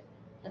carpet.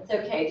 That's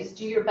okay, just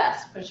do your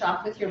best. Push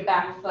off with your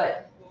back foot.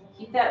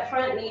 Keep that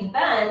front knee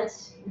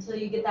bent until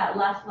you get that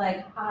left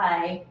leg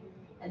high,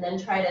 and then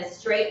try to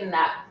straighten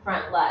that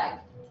front leg.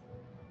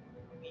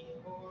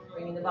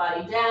 Bringing the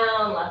body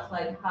down, left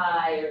leg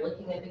high, you're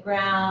looking at the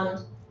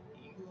ground,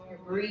 you're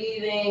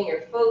breathing,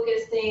 you're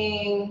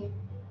focusing.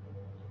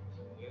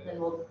 Then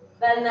we'll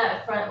bend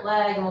that front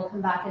leg and we'll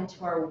come back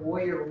into our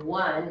warrior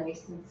one,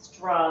 nice and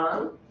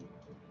strong.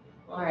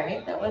 All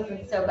right, that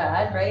wasn't so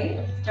bad, right?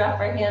 Let's drop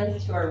our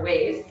hands to our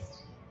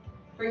waist.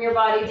 Bring your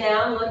body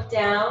down, look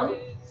down,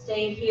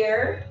 stay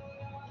here.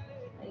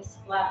 Nice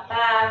flat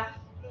back.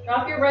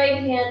 Drop your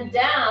right hand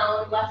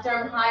down, left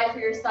arm high for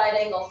your side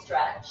angle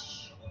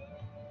stretch.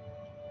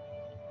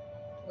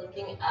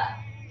 Looking up.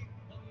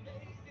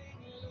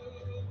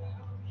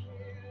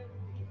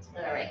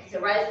 All right, so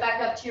rise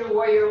back up to your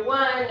warrior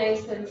one,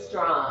 nice and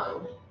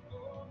strong.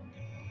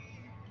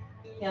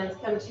 Hands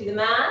come to the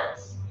mat.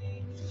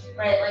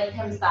 Right leg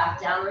comes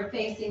back, downward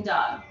facing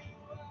dog.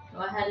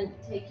 Go ahead and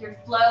take your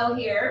flow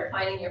here,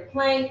 finding your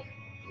plank,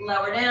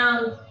 lower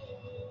down.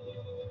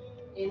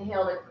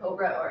 Inhale to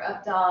cobra or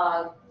up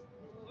dog.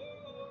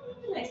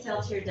 And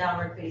exhale to your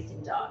downward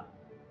facing dog.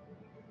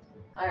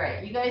 All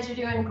right, you guys are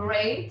doing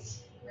great.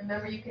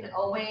 Remember, you can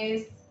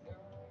always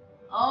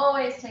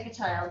take a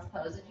child's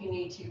pose if you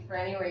need to for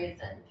any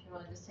reason. If you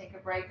want to just take a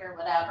break or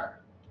whatever.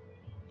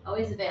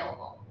 Always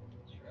available.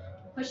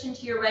 Push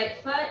into your right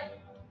foot,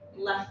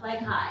 left leg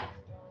high.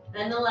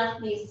 Bend the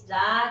left knee,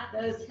 stack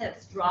those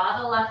hips.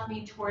 Draw the left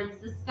knee towards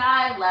the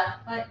sky.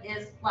 Left foot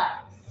is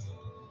flexed.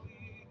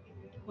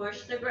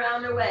 Push the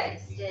ground away.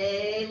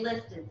 Stay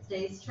lifted.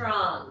 Stay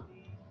strong.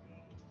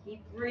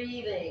 Keep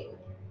breathing.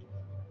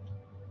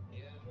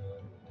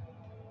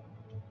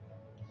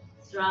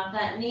 Drop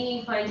that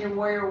knee. Find your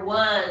warrior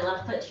one.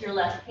 Left foot to your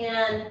left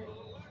hand.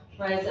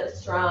 Rise up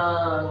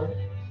strong.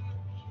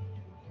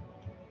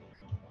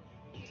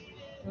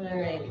 All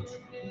right.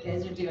 You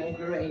guys are doing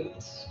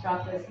great.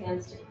 Drop those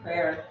hands to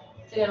prayer.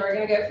 So again, we're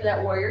going to go for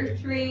that warrior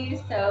three.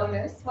 So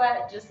no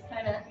sweat. Just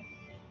kind of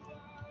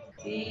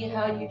see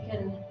how you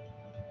can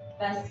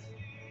best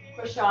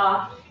push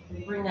off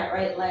and bring that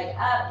right leg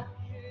up.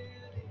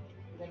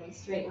 And then we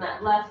straighten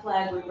that left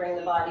leg. We bring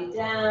the body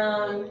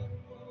down.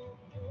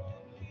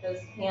 Those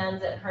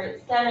hands at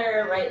heart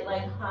center. Right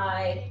leg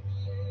high.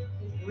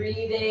 Keep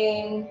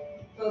breathing.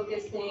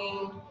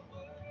 Focusing.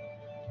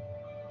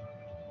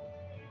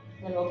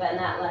 Then we'll bend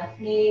that left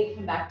knee,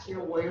 come back to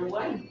your warrior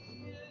one.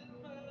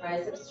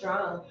 Rise up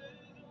strong.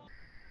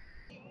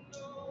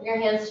 Bring your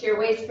hands to your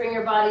waist, bring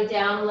your body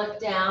down, look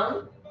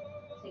down.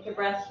 Take a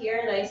breath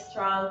here, nice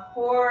strong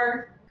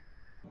core.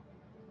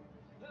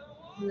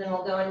 And then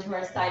we'll go into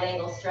our side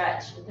angle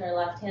stretch with our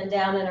left hand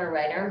down and our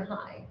right arm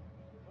high.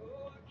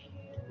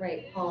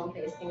 Right palm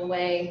facing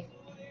away.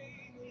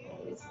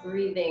 Always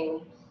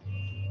breathing.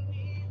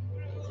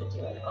 You guys are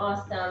doing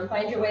awesome.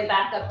 Find your way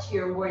back up to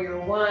your warrior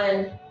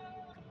one.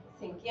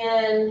 Sink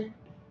in.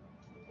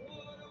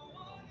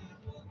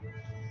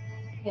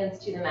 Hands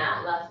to the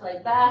mat, left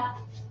leg back.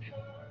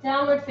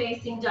 Downward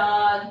facing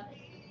dog.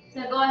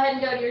 So go ahead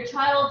and go to your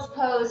child's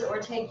pose or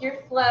take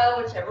your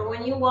flow, whichever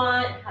one you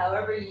want,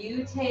 however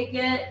you take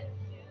it.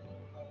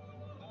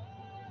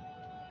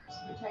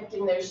 Just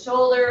protecting their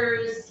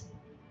shoulders.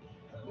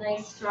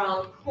 Nice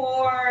strong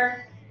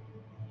core.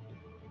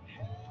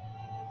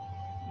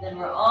 Then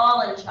we're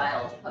all in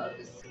child's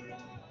pose.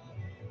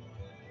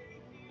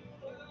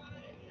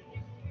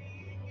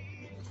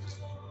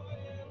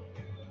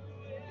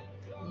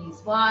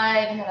 Knees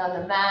wide, head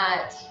on the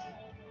mat,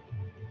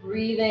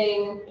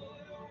 breathing.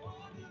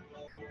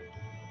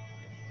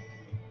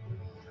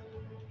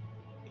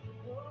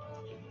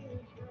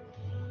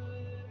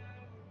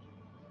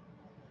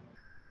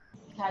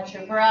 Catch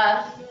your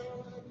breath.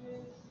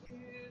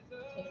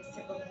 Take a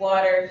sip of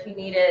water if you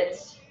need it.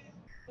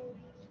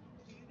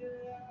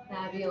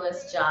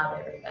 Fabulous job,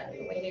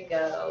 everybody. Way to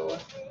go.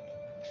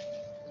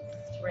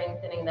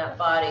 strengthening that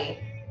body.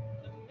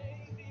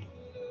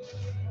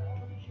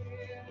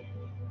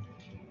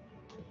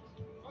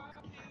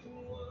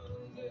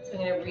 So I'm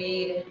going to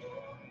read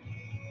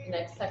the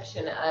next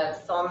section of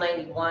Psalm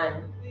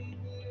 91.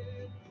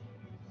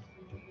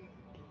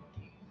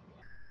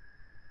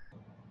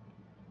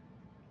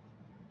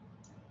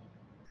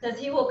 It says,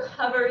 he will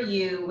cover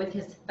you with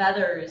his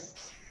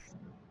feathers,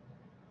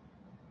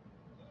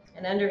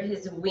 and under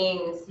his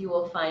wings you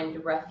will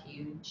find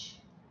refuge.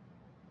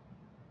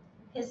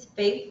 His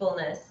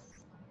faithfulness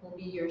will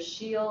be your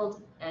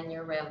shield and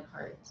your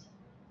rampart.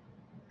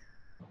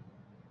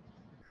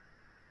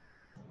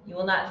 You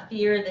will not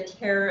fear the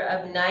terror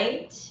of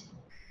night,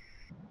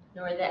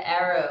 nor the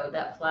arrow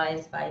that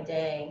flies by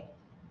day,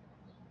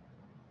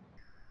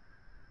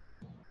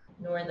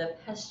 nor the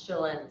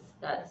pestilence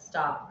that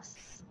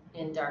stalks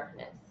in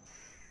darkness.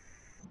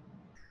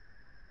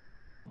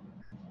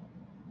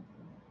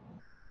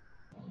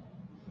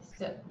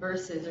 These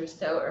verses are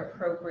so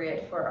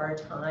appropriate for our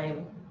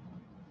time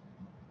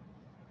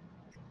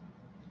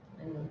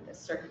and the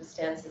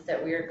circumstances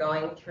that we are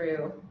going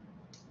through.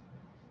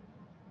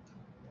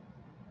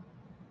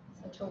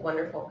 Such a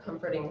wonderful,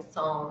 comforting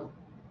psalm.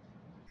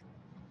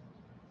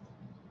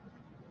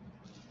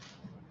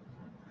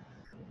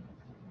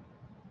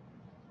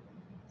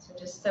 So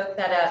just soak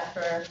that up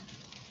for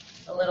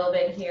a little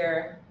bit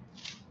here.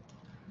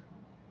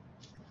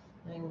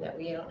 Knowing that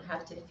we don't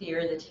have to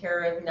fear the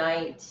terror of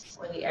night,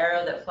 or the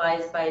arrow that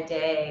flies by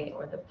day,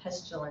 or the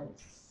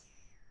pestilence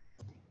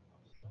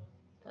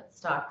that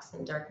stalks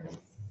in darkness.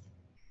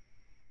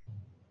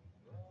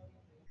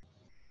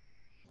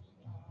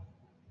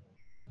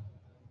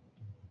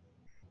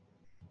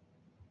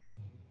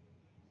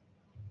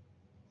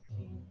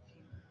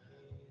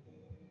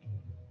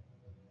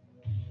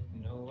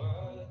 No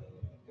other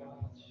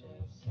God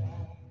shall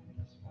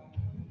satisfy.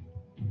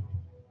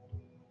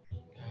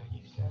 God,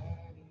 you satisfy.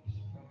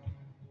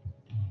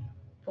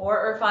 4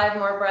 or 5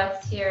 more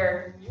breaths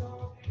here.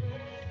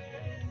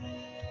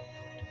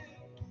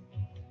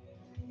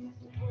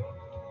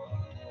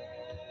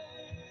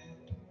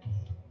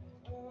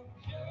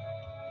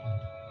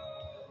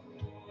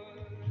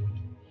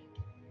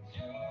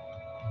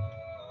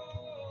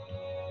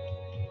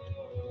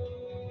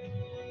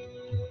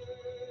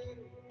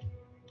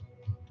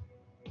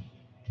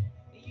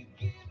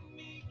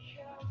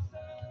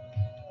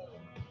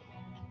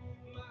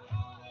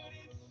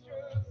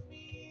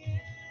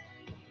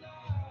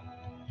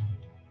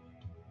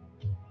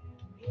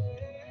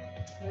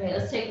 All right,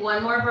 let's take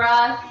one more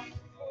breath.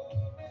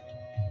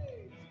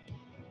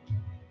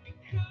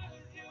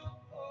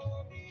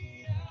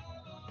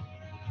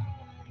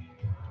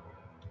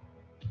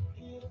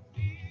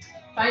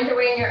 Find your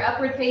way in your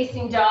upward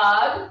facing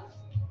dog.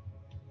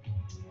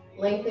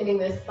 Lengthening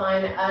the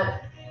spine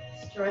up,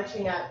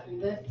 stretching up,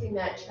 lifting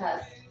that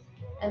chest.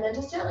 And then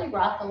just gently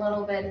rock a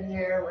little bit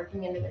here,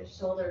 working into the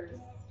shoulders.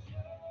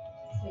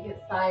 Take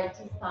it side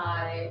to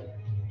side.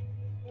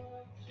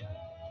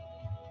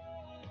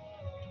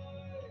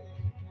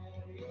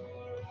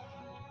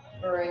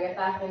 Bring it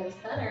back into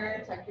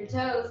center. Tuck your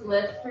toes.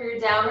 Lift for your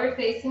downward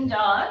facing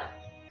dog.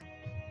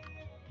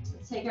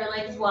 Let's take our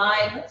legs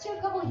wide. Let's do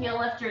a couple heel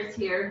lifters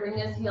here. Bring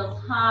those heels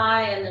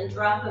high and then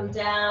drop them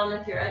down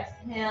with your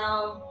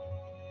exhale.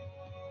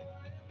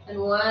 And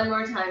one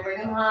more time. Bring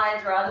them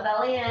high. Draw the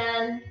belly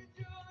in.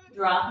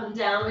 Drop them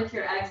down with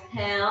your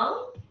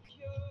exhale.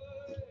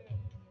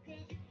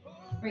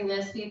 Bring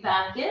those feet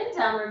back in.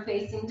 Downward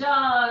facing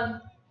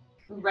dog.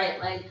 Right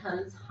leg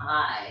comes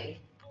high.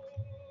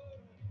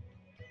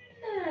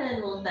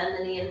 And we'll bend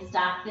the knee and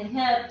stack the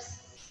hips.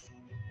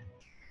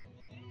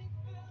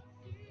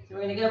 So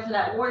we're going to go for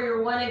that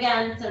warrior one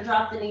again. So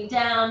drop the knee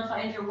down,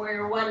 find your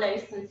warrior one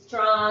nice and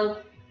strong.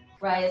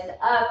 Rise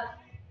up.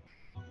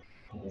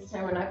 This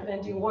time we're not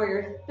going to do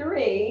warrior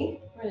three.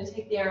 We're going to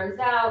take the arms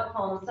out,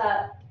 palms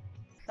up.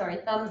 Sorry,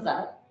 thumbs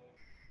up.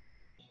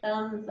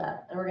 Thumbs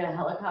up. And we're going to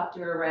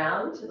helicopter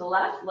around to the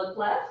left. Look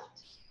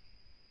left.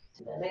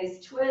 A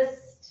nice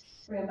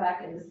twist. Bring it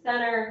back into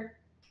center.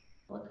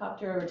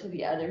 Helicopter over to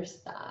the other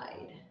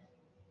side.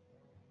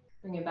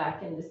 Bring it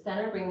back into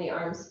center. Bring the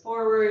arms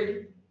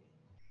forward.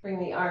 Bring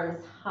the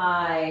arms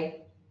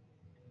high.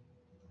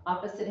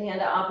 Opposite hand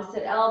to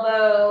opposite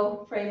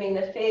elbow. Framing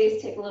the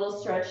face. Take a little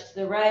stretch to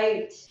the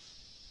right.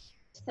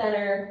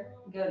 Center.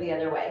 Go the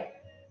other way.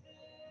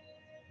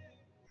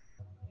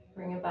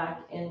 Bring it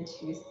back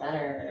into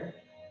center.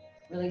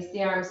 Release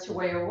the arms to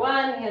warrior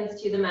one.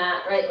 Hands to the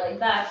mat. Right leg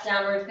back.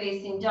 Downward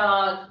facing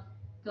dog.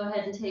 Go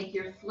ahead and take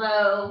your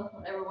flow,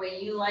 whatever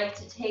way you like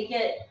to take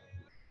it.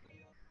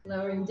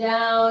 Lowering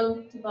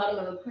down to bottom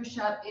of a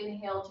push-up.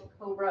 Inhale to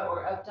cobra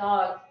or up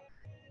dog.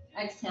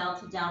 Exhale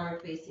to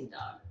downward facing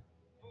dog.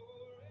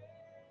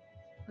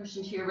 Push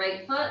into your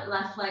right foot,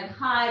 left leg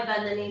high,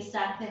 bend the knee,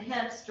 stack the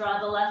hips, draw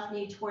the left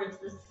knee towards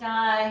the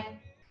sky.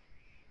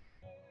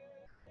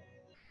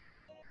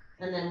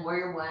 And then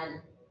warrior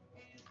one.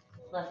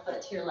 Left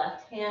foot to your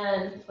left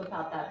hand, flip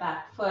out that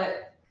back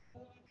foot.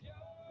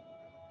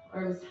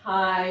 Arms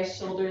high,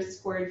 shoulders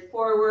squared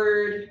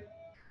forward.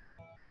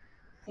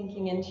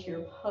 Sinking into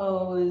your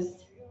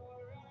pose.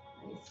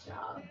 Nice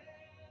job.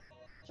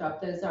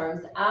 Drop those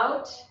arms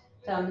out,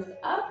 thumbs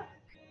up.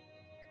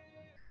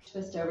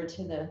 Twist over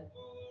to the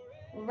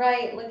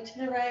right, look to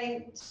the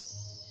right.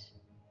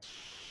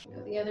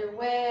 Go the other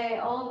way,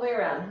 all the way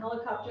around.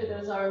 Helicopter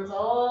those arms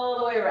all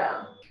the way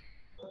around.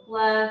 Look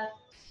left.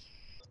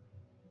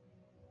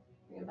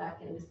 Bring it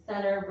back into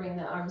center. Bring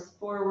the arms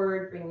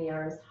forward. Bring the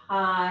arms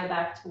high.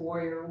 Back to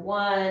warrior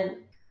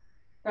one.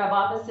 Grab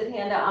opposite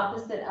hand to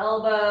opposite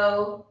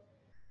elbow.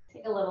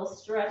 Take a little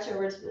stretch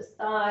over to the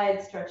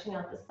side, stretching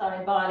out the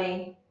side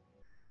body.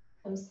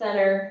 Come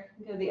center.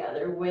 Go the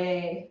other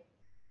way.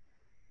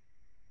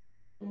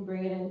 And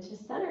bring it into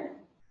center.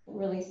 And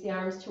release the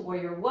arms to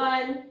warrior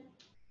one.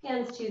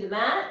 Hands to the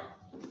mat.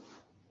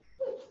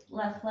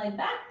 Left leg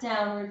back,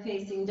 downward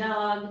facing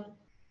dog.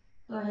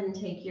 Go ahead and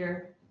take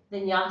your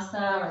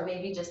vinyasa or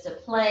maybe just a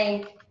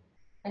plank.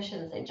 I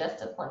shouldn't say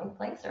just a plank.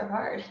 Planks are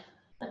hard.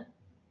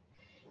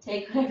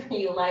 Take whatever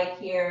you like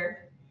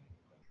here.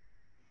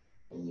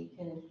 And you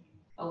can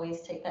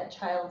always take that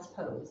child's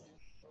pose.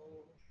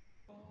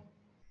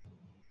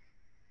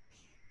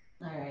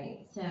 All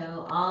right,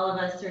 so all of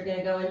us are going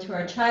to go into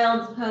our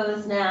child's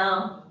pose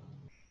now.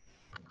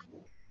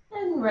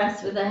 And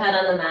rest with the head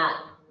on the mat.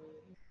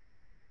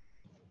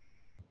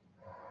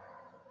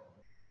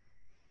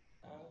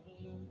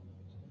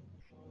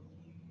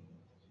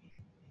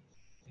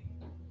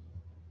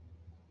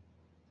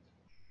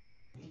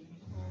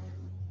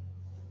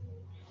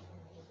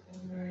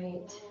 All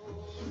right.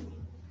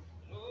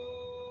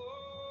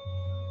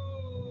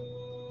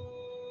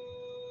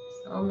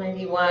 Psalm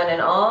 91,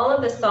 and all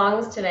of the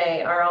songs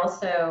today are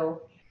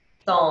also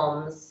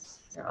psalms.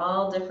 They're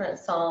all different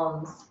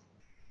psalms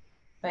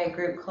by a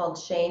group called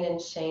Shane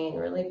and Shane,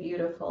 really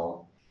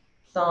beautiful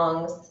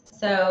songs.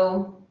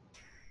 So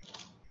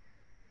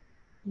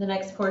the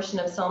next portion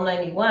of Psalm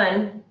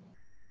 91,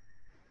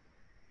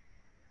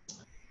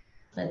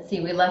 let's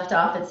see, we left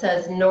off, it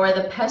says, nor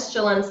the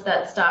pestilence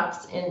that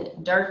stalks in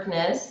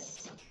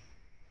darkness.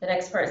 The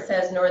next part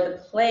says, nor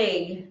the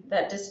plague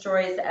that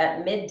destroys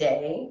at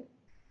midday.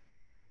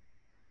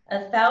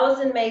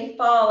 1,000 may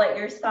fall at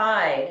your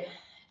side,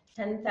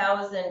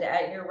 10,000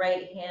 at your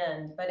right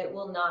hand, but it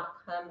will not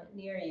come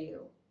near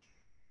you.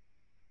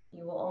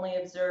 You will only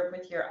observe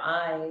with your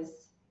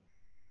eyes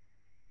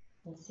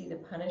and see the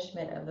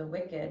punishment of the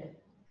wicked.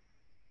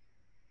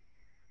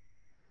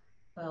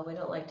 Well, we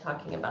don't like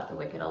talking about the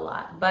wicked a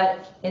lot,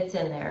 but it's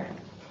in there.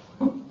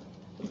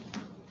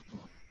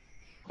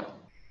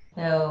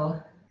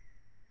 So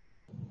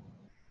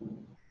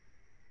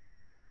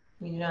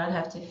we do not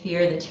have to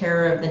fear the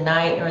terror of the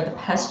night, nor the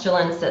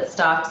pestilence that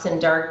stalks in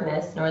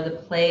darkness, nor the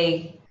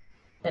plague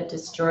that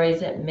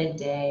destroys at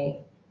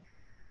midday.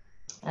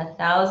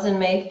 1,000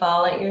 may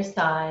fall at your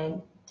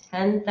side,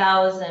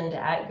 10,000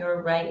 at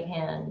your right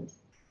hand,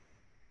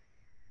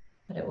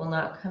 but it will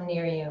not come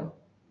near you.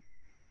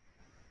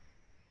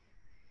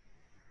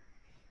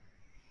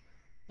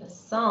 The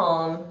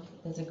Psalm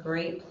is a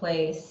great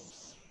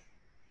place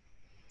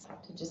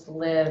to just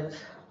live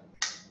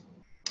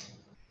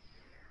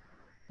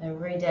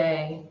every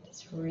day,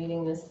 just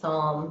reading the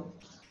Psalm,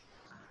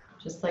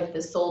 just like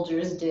the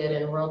soldiers did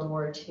in World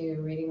War II,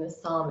 reading the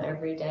Psalm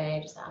every day,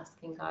 just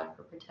asking God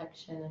for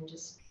protection and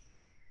just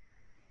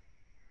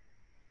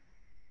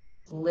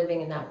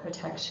living in that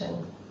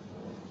protection.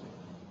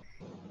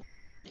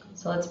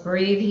 So let's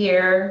breathe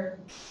here.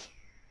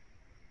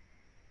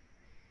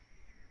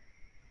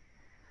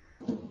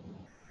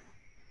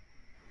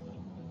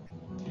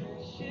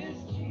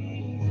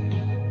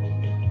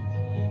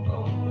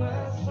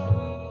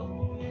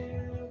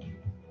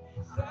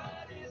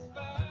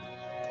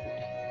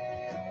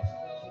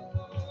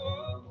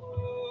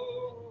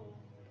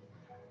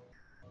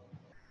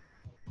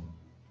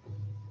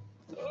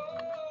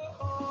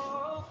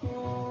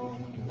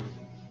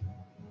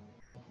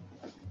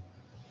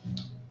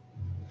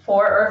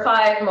 Four or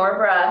five more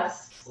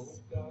breaths.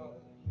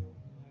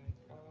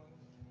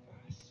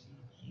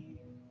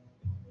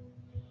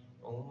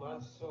 Oh, my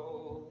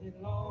soul, it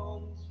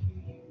longs for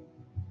you.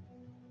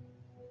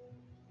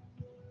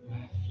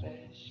 My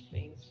flesh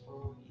faints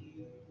for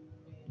you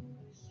in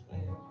this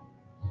land,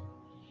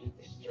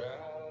 this dry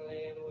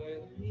land where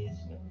there is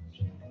no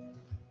drought.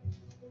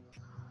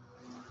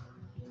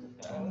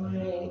 All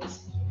right.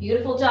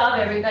 Beautiful job,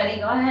 everybody.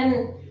 Go ahead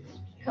and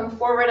come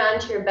forward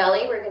onto your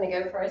belly. We're going to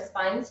go for our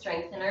spine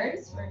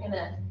strengtheners. We're going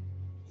to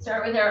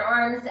start with our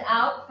arms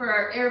out for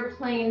our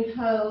airplane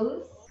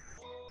pose.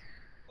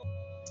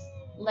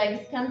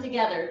 Legs come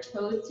together,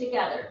 toes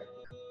together.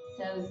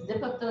 So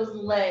zip up those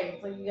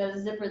legs like you got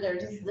a zipper there.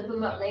 Just zip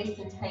them up nice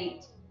and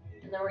tight.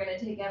 And then we're going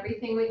to take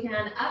everything we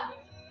can up.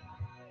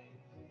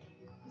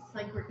 It's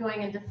like we're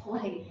going into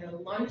flight. We're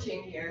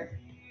launching here.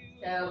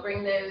 So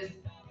bring those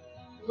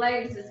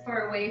legs as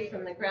far away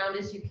from the ground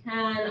as you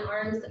can.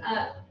 Arms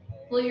up.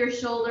 Pull your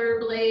shoulder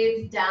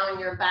blades down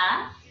your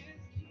back.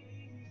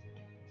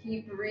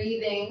 Keep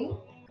breathing.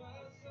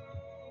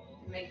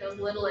 Make those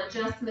little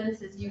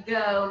adjustments as you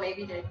go,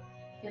 maybe to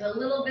get a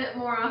little bit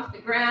more off the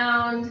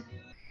ground.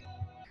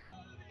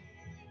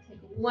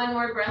 One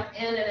more breath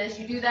in, and as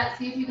you do that,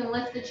 see if you can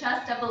lift the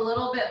chest up a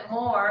little bit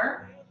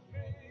more,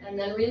 and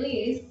then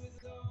release.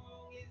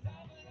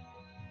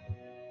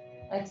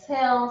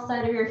 Exhale,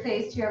 side of your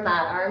face to your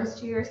mat, arms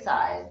to your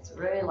sides,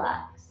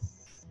 relax.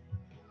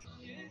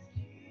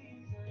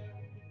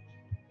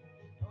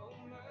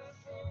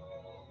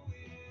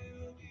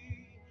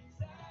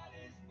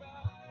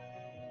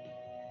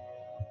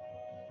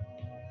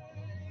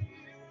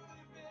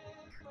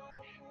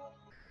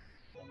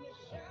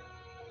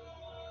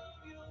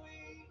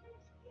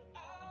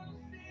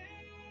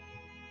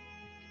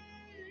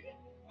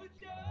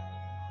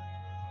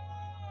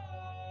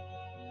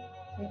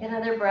 Take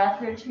another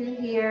breath or two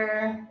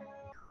here.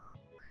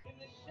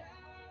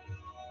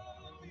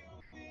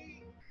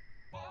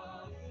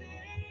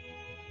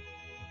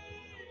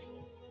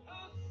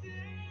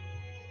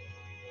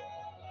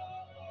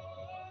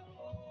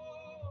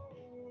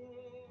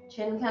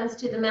 Chin comes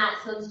to the mat,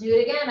 so let's do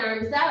it again.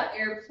 Arms out,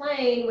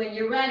 airplane. When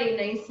you're ready,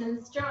 nice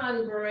and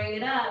strong, bring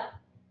it up.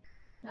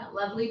 That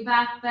lovely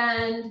back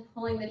bend,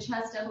 pulling the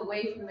chest up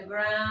away from the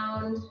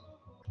ground.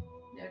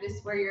 Notice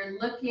where you're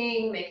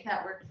looking, make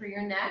that work for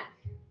your neck.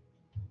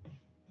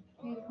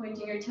 Okay,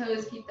 pointing your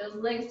toes, keep those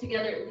legs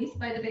together, at least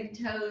by the big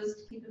toes.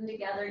 Keep them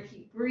together,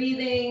 keep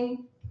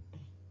breathing.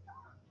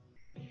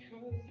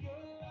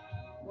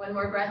 One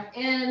more breath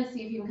in,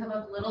 see if you can come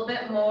up a little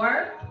bit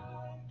more.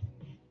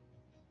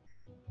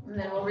 And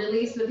then we'll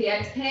release with the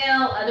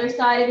exhale, other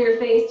side of your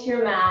face to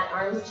your mat,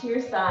 arms to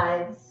your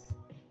sides.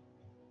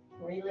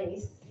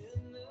 Release.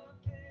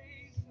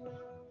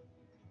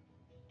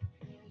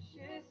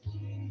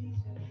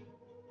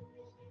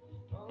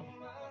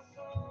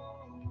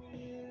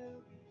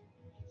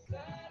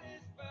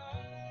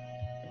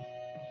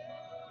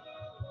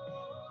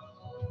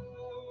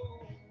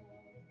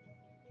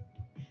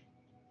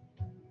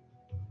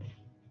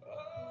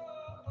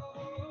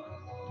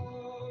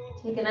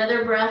 Take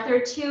another breath or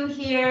two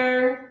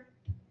here.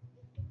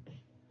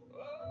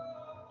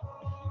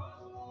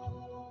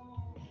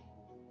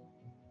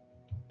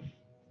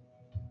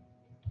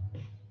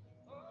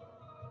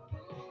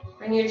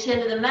 Bring your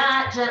chin to the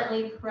mat,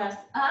 gently press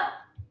up,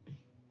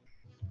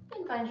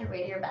 and find your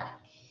way to your back.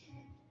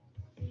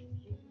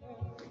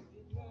 All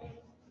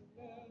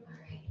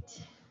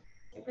right.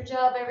 Super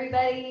job,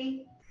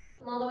 everybody.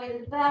 Come all the way to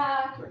the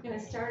back. We're going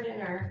to start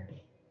in our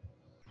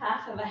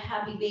half of a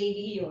happy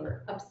baby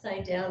or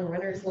upside down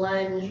runner's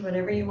lunge,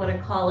 whatever you want to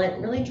call it.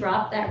 And really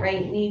drop that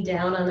right knee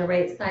down on the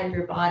right side of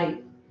your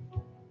body.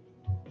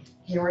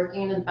 You're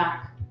working in the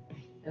back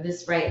of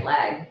this right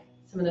leg.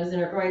 Some of those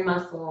inner groin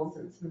muscles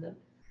and some of the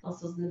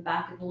muscles in the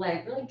back of the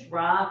leg, really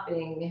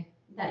dropping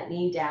that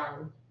knee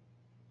down.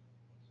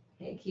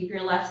 Okay, keep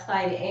your left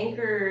side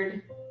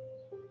anchored.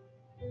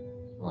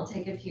 We'll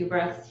take a few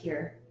breaths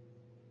here.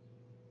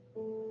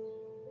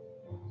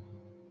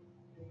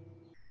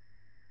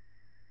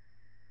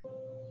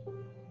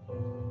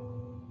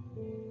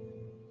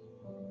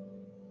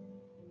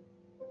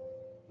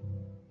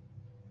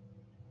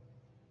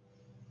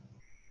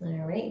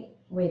 All right,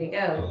 way to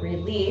go.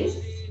 Release.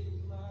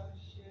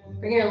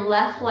 Bring your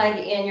left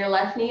leg in, your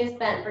left knee is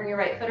bent. Bring your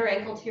right foot or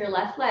ankle to your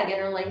left leg.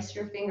 Interlace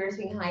your fingers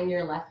behind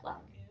your left leg.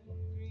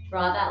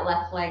 Draw that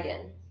left leg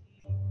in.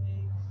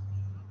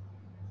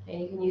 Okay,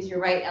 you can use your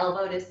right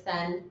elbow to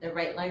send the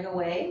right leg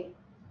away.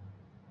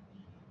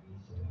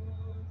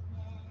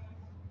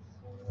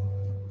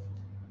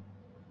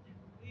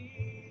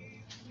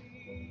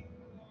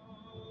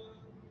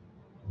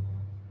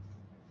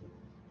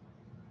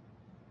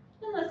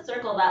 And let's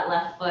circle that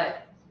left foot.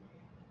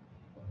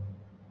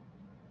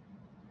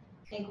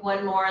 Take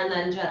one more and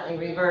then gently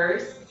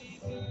reverse.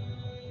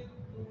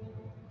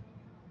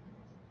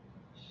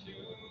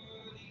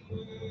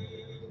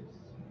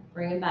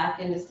 Bring it back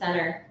into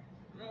center.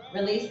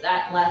 Release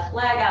that left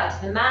leg out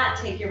to the mat.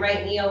 Take your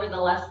right knee over the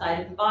left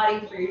side of the body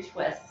for your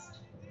twist.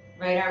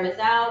 Right arm is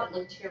out.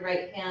 Look to your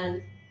right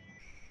hand.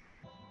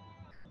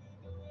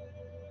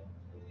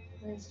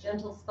 Nice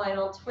gentle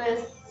spinal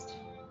twist.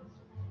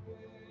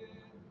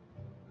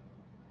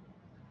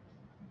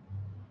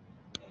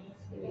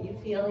 See what you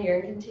feel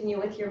here. Continue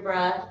with your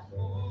breath.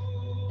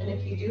 And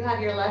if you do have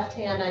your left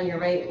hand on your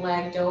right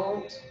leg,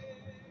 don't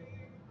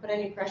put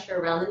any pressure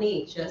around the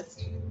knee.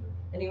 Just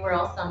anywhere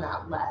else on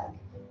that leg,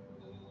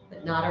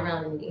 but not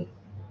around the knee.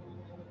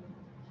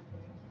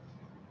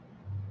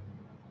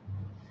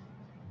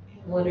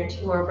 One or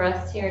two more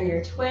breaths here in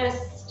your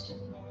twist.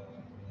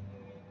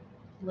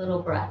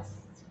 Little breaths.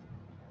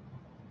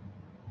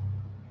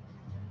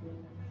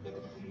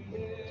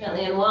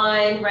 Gently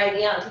unwind, right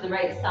knee out to the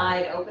right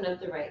side, open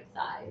up the right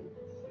side.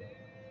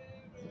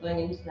 So going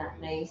into that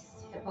nice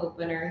hip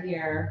opener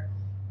here.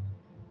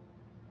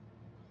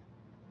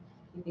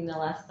 Keeping the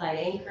left side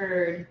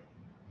anchored.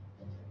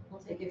 We'll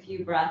take a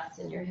few breaths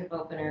in your hip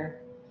opener.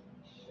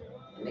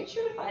 And make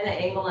sure to find the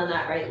angle on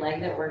that right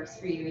leg that works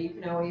for you. You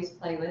can always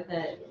play with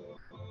it.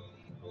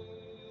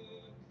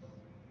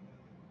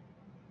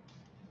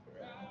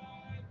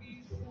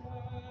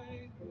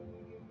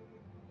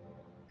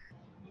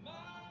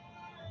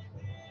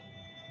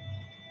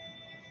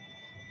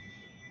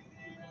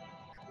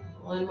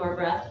 One more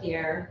breath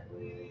here.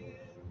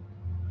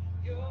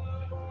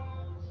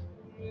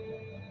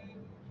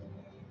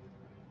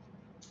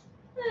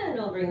 And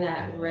we'll bring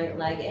that right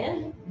leg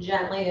in.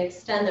 Gently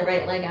extend the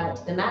right leg out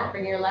to the mat.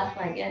 Bring your left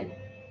leg in.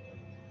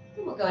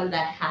 And we'll go into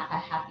that half a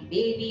happy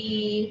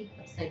baby.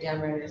 Upside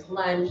down runner's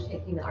lunge,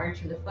 taking the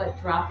arch of the foot,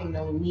 dropping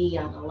the knee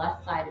on the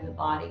left side of the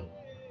body.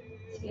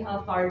 See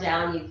how far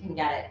down you can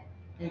get it.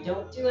 And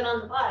don't do it on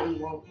the body.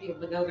 You won't be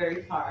able to go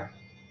very far.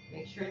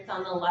 Make sure it's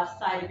on the left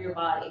side of your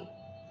body.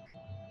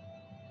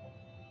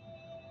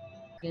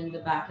 In the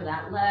back of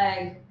that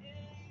leg.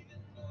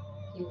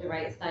 Keep the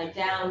right side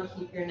down.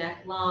 Keep your neck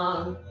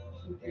long.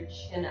 Keep your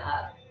chin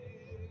up.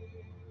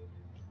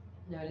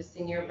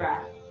 Noticing your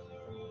breath.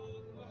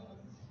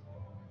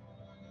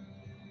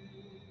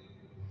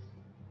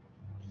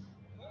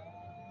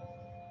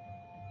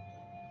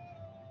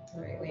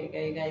 All right, way to go,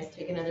 you guys.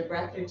 Take another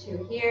breath or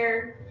two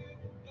here.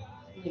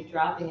 Keep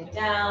dropping it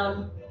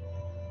down.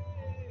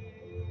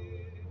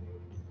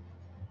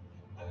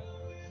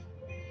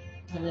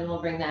 And then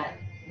we'll bring that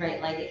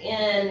right leg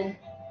in.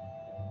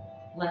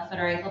 Left foot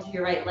or ankle to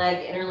your right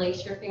leg.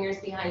 Interlace your fingers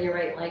behind your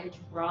right leg.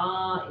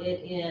 Draw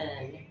it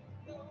in.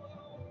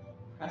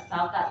 Press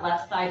out that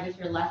left side with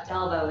your left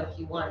elbow if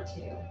you want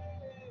to.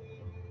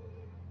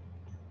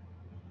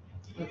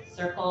 Let's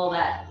circle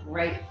that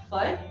right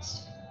foot.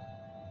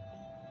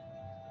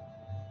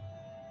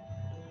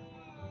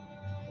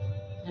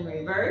 And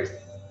reverse.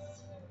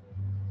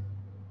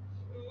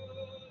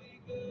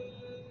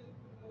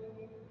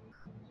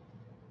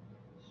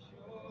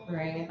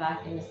 Bring it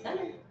back into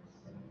center.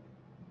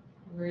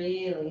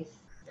 Really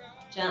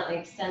gently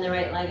extend the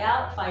right leg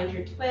out. Find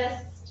your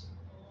twist.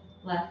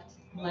 Left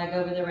leg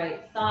over the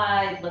right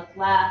side. Look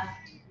left.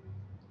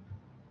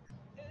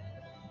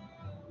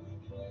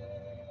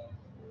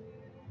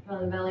 Draw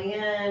the belly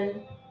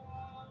in.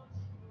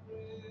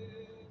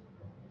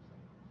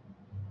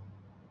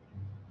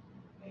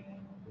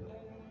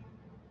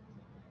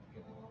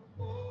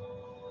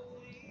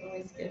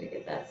 Always good to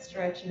get that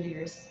stretch into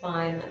your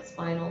spine, that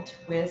spinal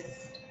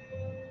twist.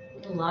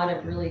 A lot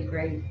of really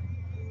great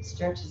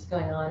stretches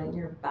going on in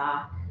your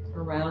back,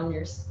 around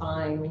your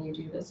spine when you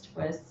do this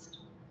twist.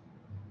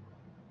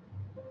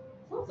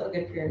 It's also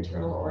good for your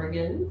internal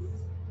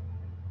organs.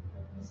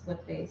 That's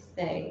what they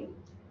say.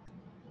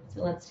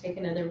 So let's take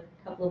another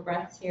couple of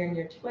breaths here in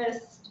your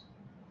twist.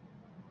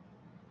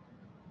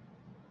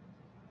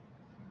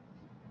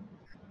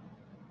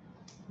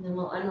 And then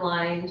we'll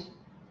unwind.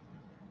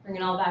 Bring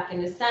it all back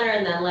into center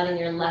and then letting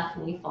your left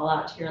knee fall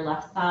out to your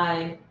left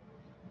side.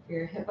 For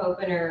your hip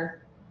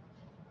opener,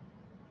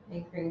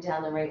 anchoring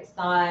down the right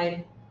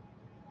side.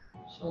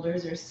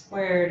 Shoulders are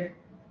squared.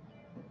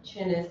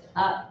 Chin is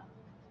up.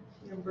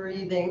 You're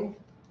breathing.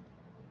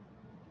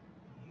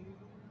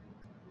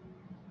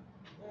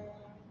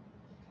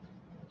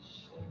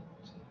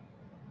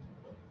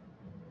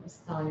 This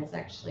song is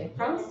actually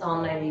from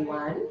Psalm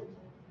 91.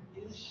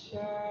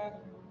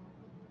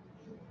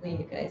 Hopefully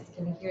you guys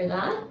can hear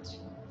that.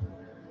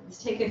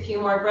 Let's take a few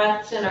more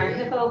breaths in our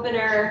hip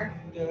opener.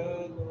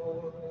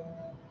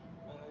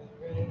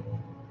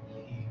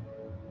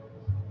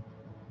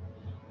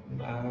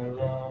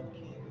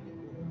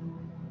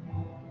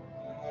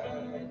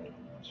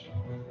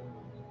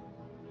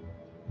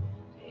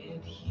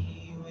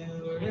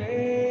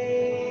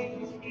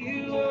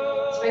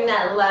 Let's bring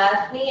that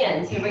left knee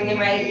in. So bring the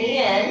right knee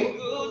in.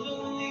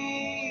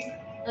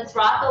 Let's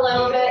rock a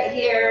little bit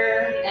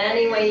here,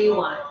 any way you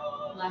want.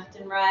 Left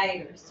and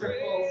right, or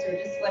circles, or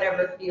just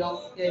whatever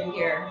feels good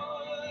here.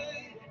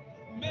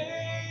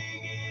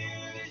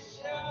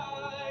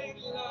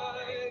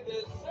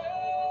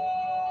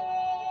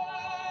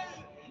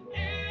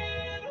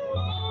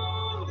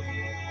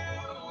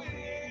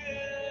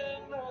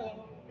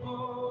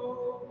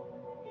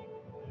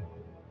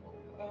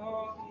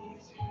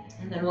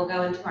 And then we'll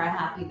go into our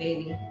happy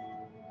baby.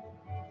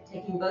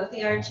 Taking both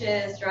the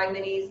arches, drawing the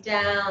knees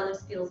down.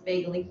 This feels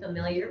vaguely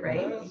familiar,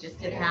 right? We just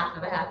did half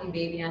of a happy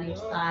baby on each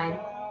side.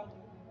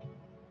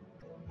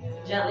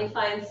 Gently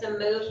find some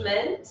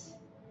movement.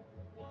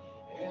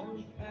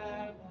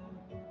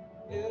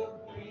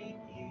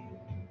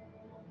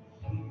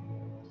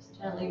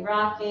 Just gently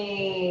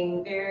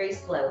rocking very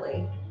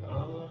slowly.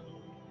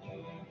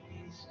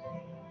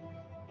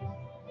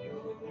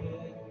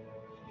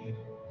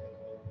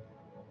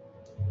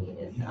 He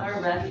is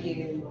our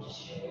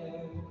refuge.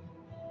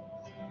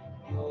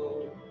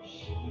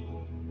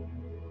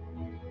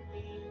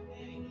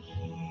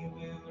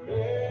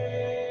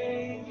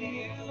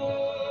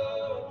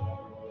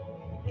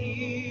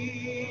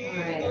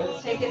 Alright,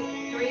 let's take it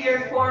 3 or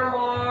 4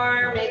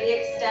 more. Maybe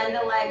extend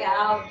the leg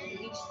out to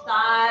each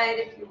side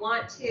if you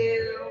want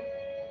to.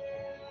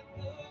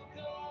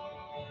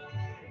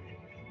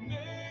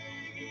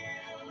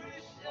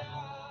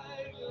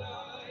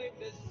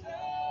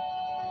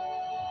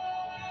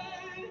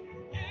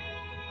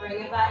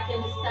 Bring it back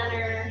into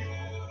center.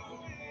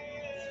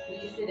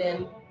 Squeeze it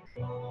in.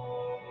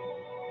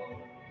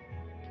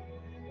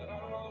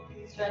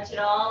 Stretch it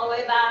all the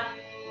way back.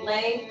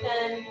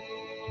 Lengthen.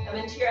 Come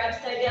into your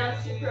upside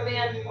down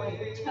Superman, point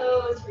your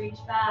toes, reach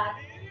back.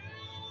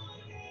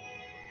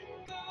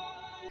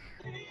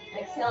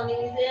 Exhale,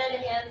 knees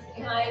in, hands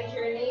behind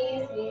your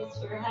knees, knees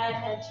to your head,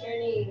 head to your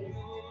knees.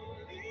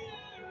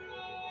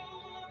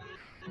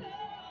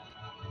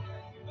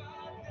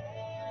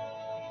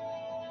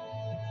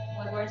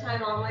 One more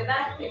time, all the way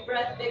back, big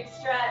breath, big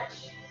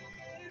stretch.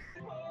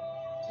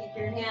 Take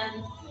your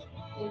hands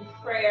in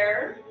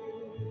prayer.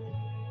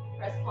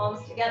 Press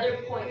palms together,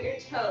 point your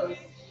toes.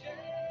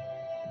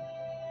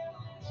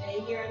 Stay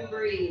here and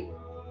breathe.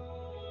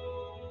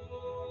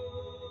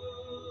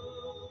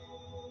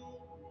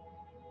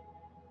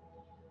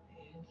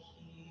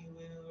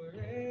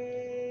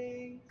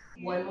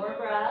 One more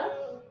breath.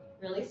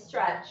 Really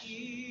stretch.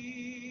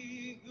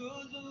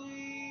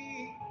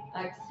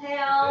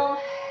 Exhale.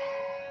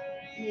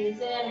 Knees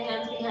in,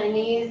 hands behind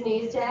knees,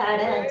 knees to head,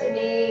 head to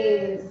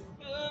knees.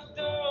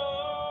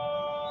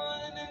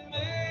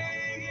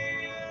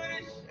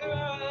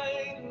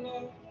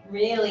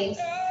 Release.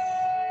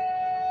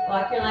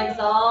 Walk your legs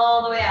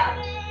all the way up.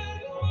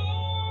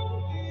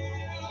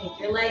 Take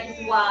your legs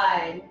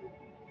wide.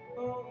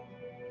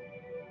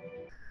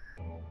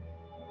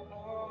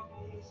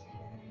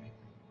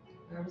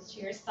 Arms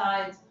to your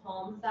sides,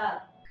 palms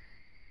up.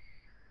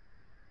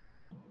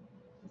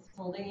 He's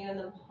holding you in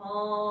the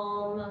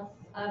palms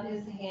of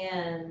his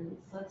hands.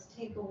 Let's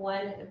take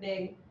a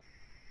big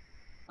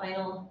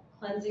final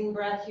cleansing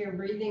breath here,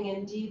 breathing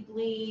in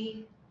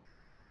deeply.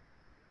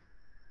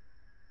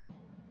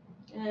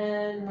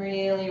 And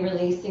really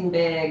releasing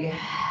big.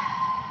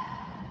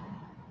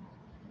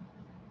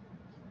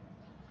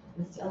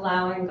 Just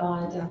allowing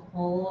God to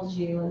hold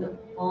you in the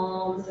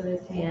palms of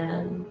his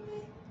hands.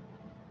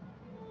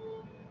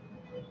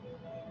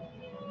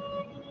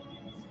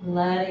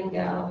 Letting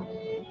go.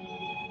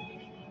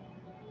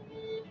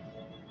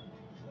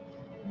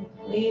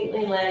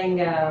 Completely letting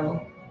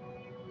go.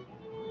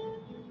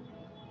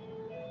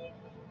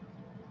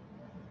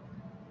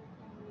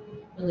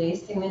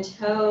 Releasing the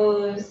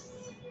toes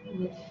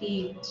and the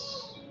feet.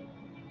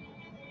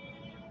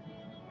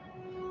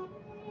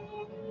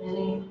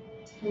 Any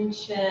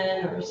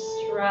tension or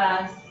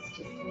stress,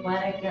 just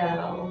let it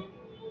go.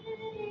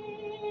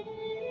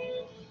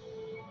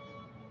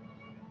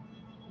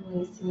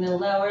 Releasing the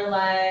lower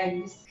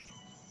legs,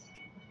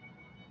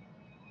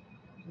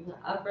 the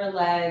upper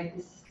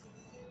legs,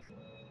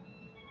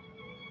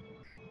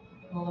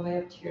 all the way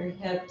up to your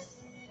hips.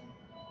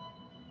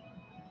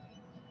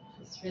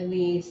 Just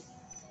release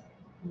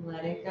and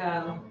let it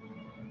go.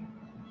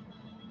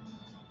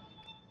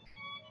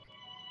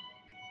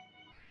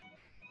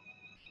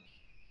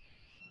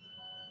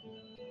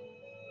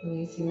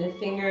 Releasing the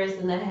fingers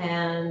and the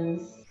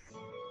hands.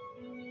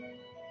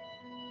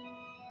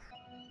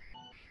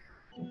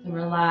 Let them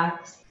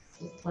relax,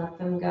 just let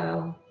them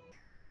go.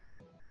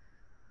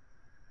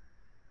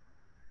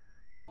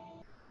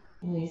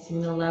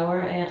 Releasing the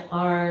lower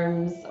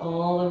arms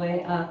all the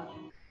way up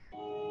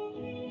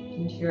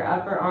into your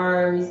upper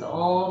arms,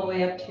 all the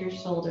way up to your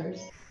shoulders.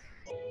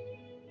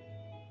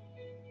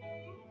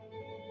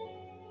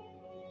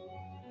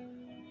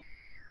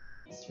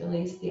 Just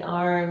release the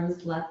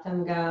arms, let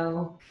them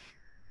go.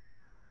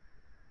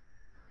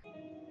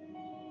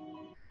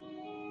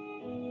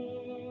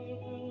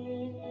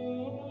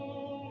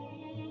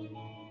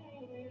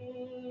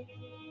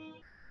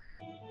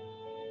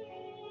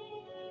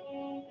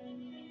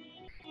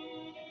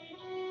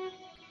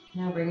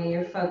 Now bringing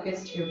your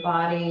focus to your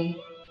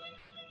body,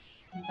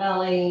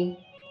 belly,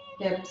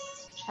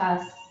 hips,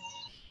 chest,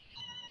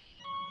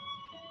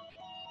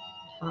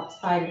 top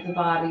side of the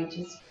body.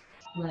 Just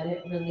let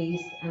it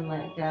release and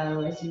let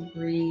go as you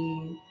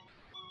breathe.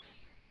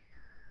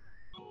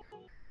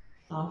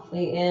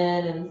 Softly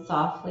in and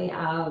softly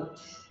out.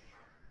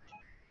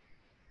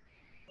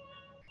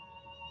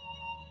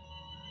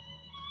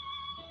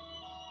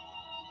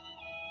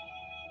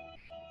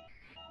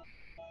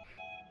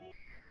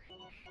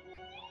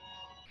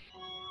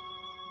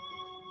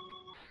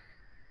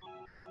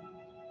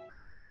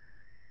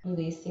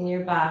 Releasing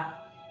your back.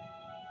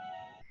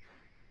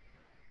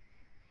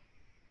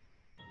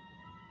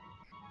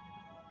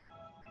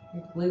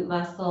 Your glute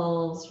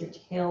muscles, your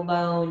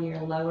tailbone,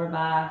 your lower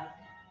back,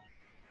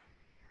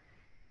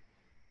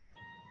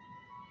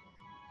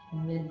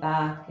 your mid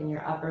back, and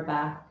your upper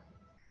back.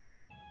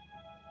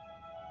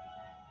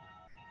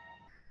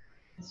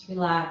 Just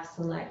relax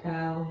and let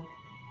go.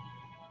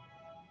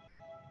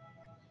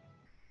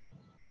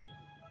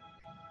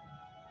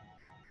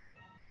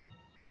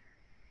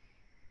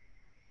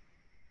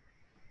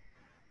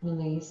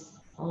 Release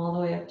all the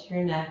way up to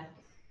your neck.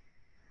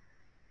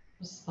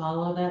 Just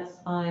follow that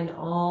spine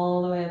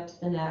all the way up to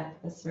the neck,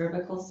 the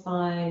cervical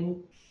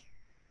spine,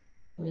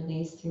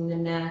 releasing the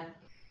neck,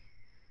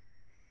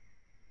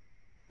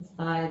 the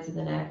sides of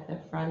the neck, the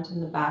front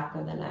and the back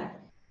of the neck,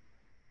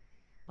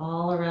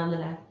 all around the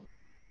neck,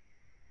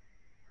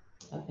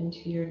 up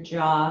into your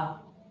jaw,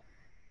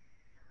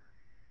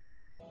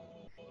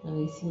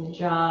 releasing the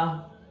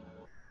jaw,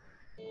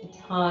 the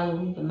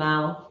tongue, the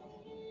mouth.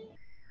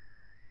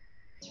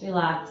 Just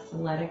relax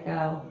and let it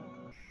go.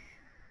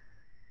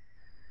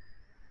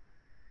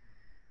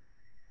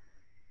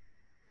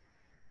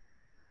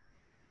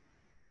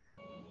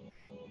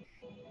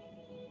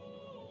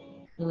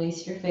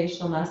 Release your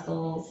facial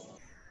muscles,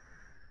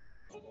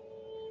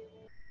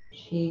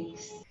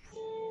 cheeks,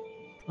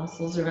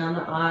 muscles around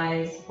the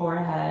eyes,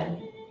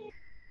 forehead.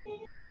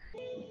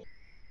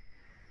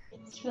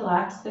 Just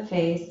relax the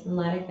face and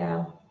let it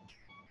go.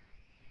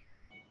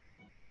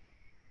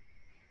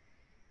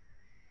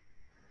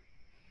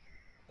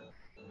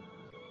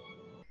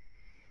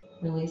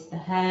 Release the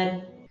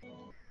head.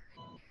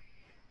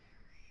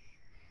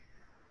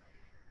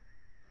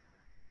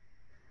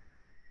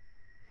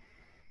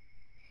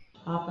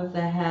 Top of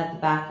the head, the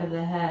back of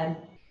the head,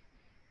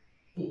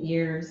 the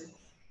ears.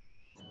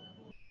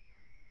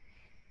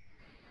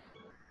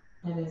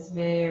 That is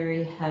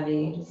very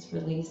heavy. Just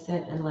release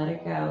it and let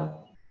it go.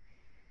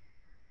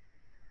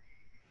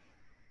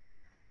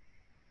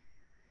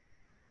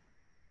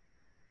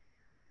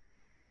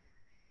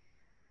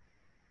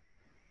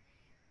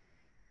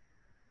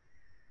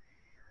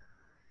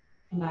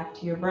 Come back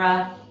to your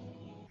breath.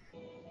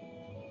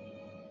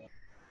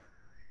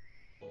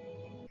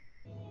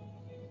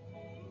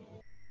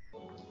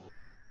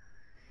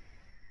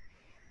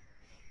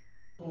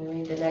 I'll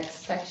read the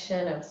next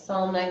section of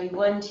Psalm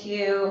 91 to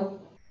you.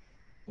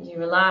 As you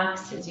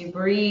relax, as you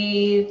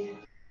breathe.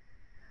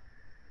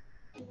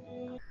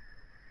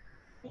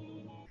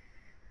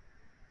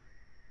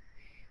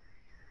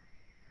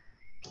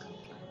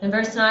 In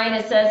verse 9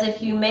 it says,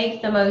 if you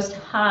make the Most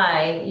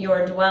High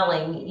your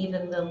dwelling,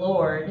 even the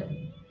Lord,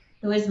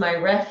 who is my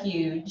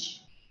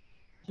refuge,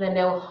 then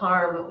no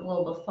harm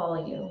will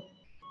befall you.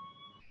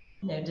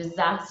 No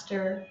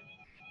disaster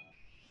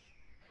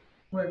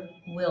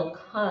will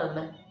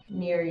come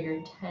near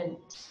your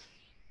tent.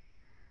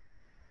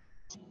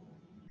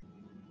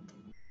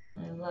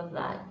 I love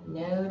that.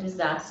 No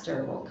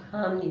disaster will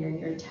come near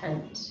your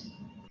tent.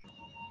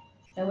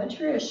 So much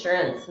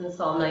reassurance in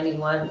Psalm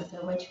 91,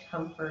 so much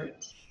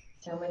comfort,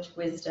 so much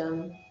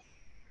wisdom.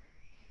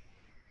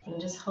 And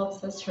it just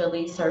helps us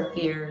release our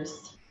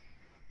fears.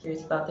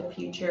 Fears about the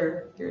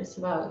future, fears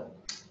about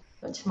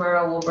what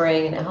tomorrow will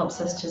bring, and it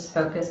helps us just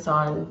focus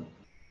on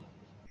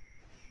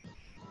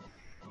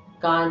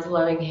God's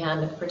loving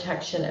hand of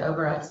protection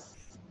over us.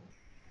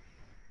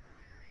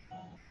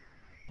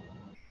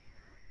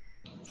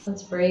 So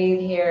let's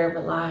breathe here,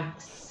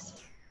 relax,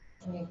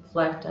 and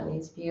reflect on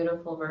these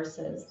beautiful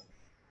verses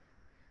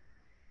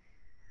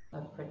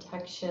of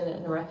protection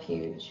and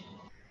refuge.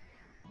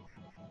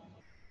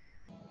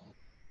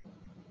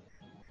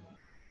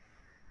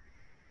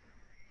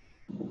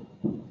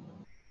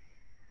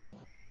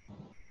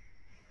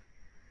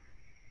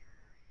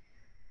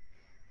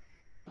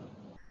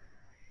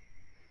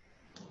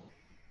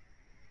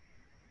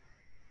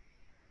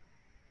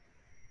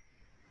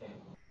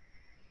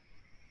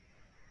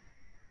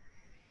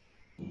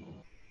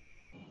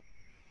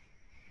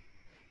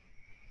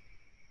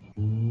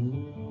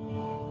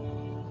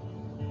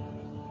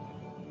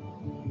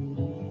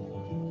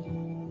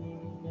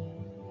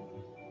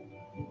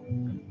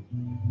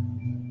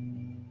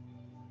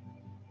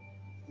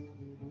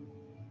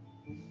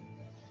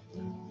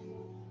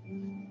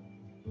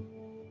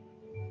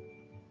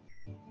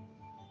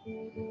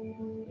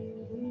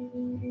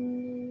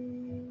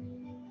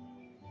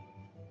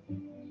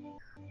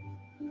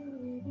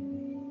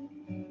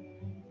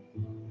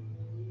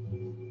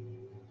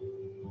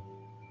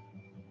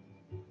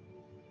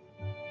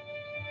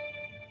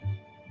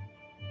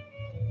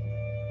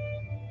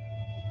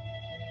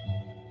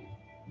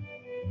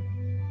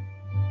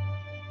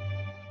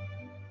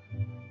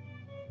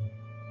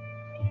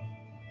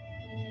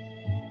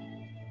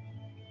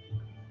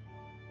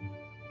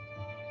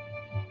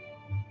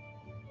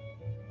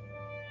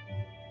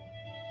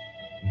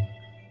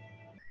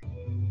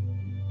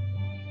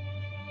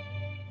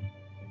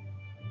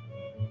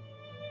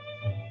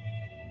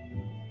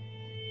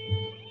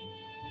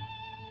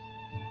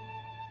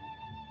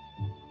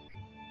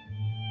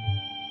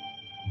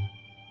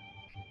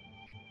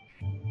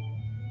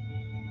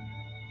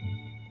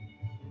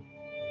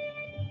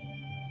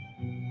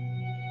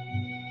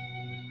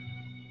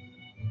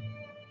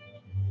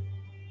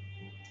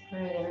 All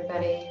right,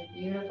 everybody,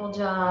 beautiful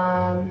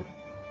job.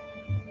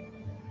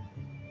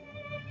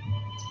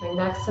 Let's bring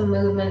back some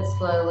movement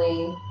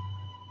slowly.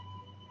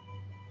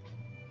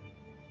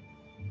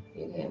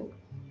 You can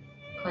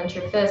clench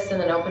your fists and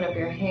then open up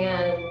your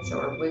hands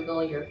or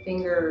wiggle your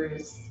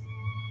fingers.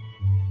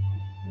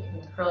 You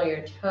can curl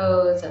your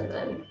toes and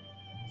then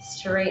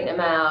straighten them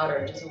out,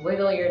 or just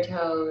wiggle your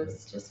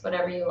toes, just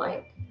whatever you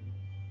like.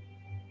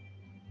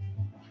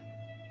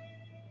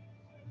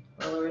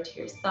 Roll over to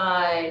your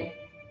side.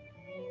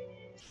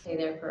 Stay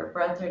there for a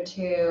breath or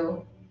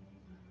two.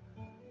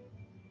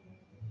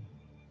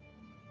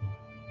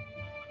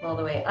 All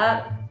the way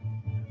up.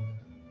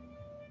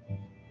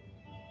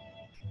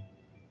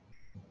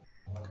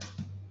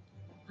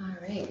 All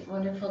right,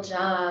 wonderful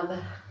job.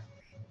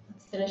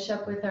 Let's finish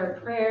up with our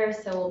prayer.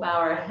 So we'll bow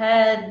our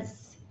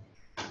heads.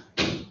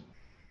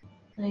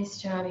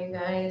 Nice job, you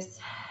guys.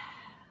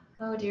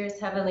 Oh, dearest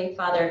Heavenly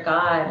Father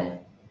God,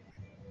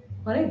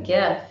 what a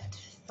gift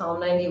Psalm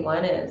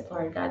 91 is.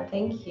 Lord God,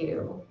 thank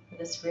you for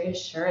this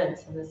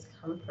reassurance and this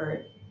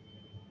comfort.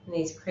 in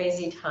these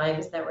crazy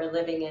times that we're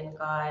living in,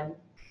 God.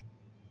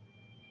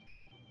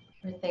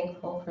 We're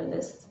thankful for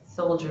this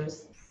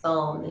soldier's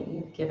psalm that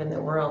you've given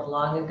the world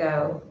long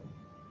ago.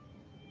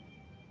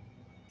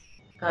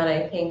 God,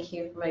 I thank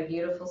you for my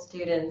beautiful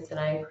students, and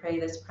I pray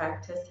this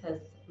practice has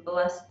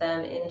blessed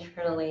them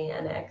internally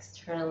and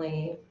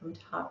externally from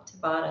top to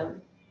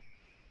bottom,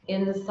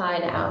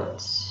 inside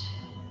out,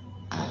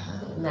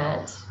 and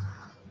that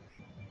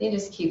they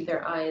just keep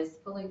their eyes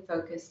fully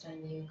focused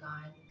on you,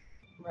 God,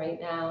 right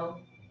now,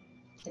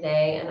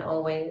 today, and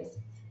always.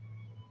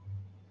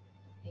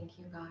 Thank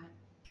you, God.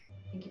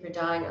 Thank you for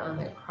dying on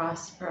the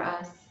cross for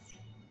us.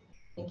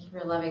 Thank you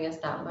for loving us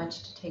that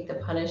much to take the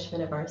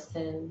punishment of our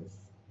sins.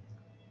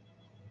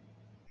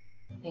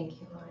 Thank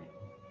you, Lord.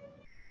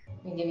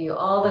 We give you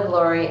all the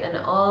glory and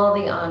all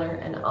the honor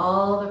and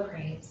all the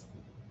praise.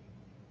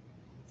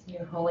 It's in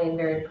your holy and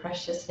very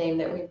precious name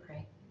that we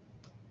pray.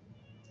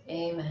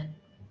 Amen.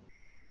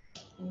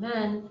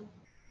 Amen.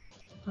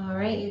 All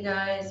right, you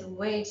guys,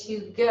 way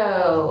to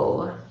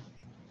go.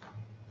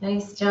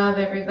 Nice job,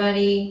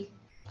 everybody.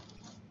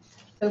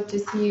 Hope to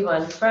see you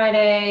on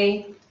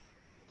Friday.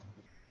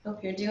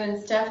 Hope you're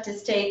doing stuff to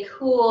stay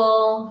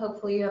cool.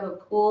 Hopefully you have a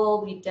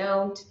pool. We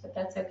don't, but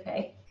that's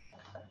okay.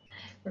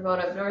 We're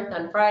going up north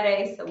on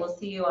Friday, so we'll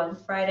see you on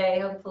Friday,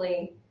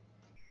 hopefully.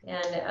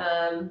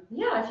 And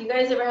yeah, if you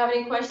guys ever have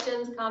any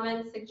questions,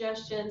 comments,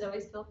 suggestions,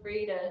 always feel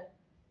free to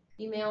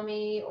email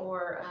me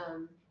or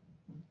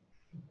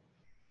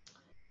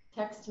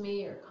text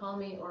me or call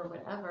me or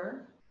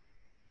whatever.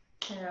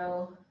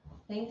 So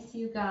thanks,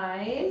 you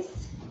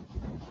guys.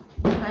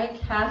 Hi,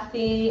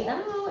 Kathy.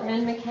 Oh,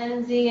 and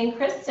Mackenzie and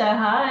Krista.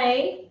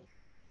 Hi.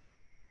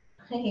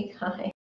 Hi, guys.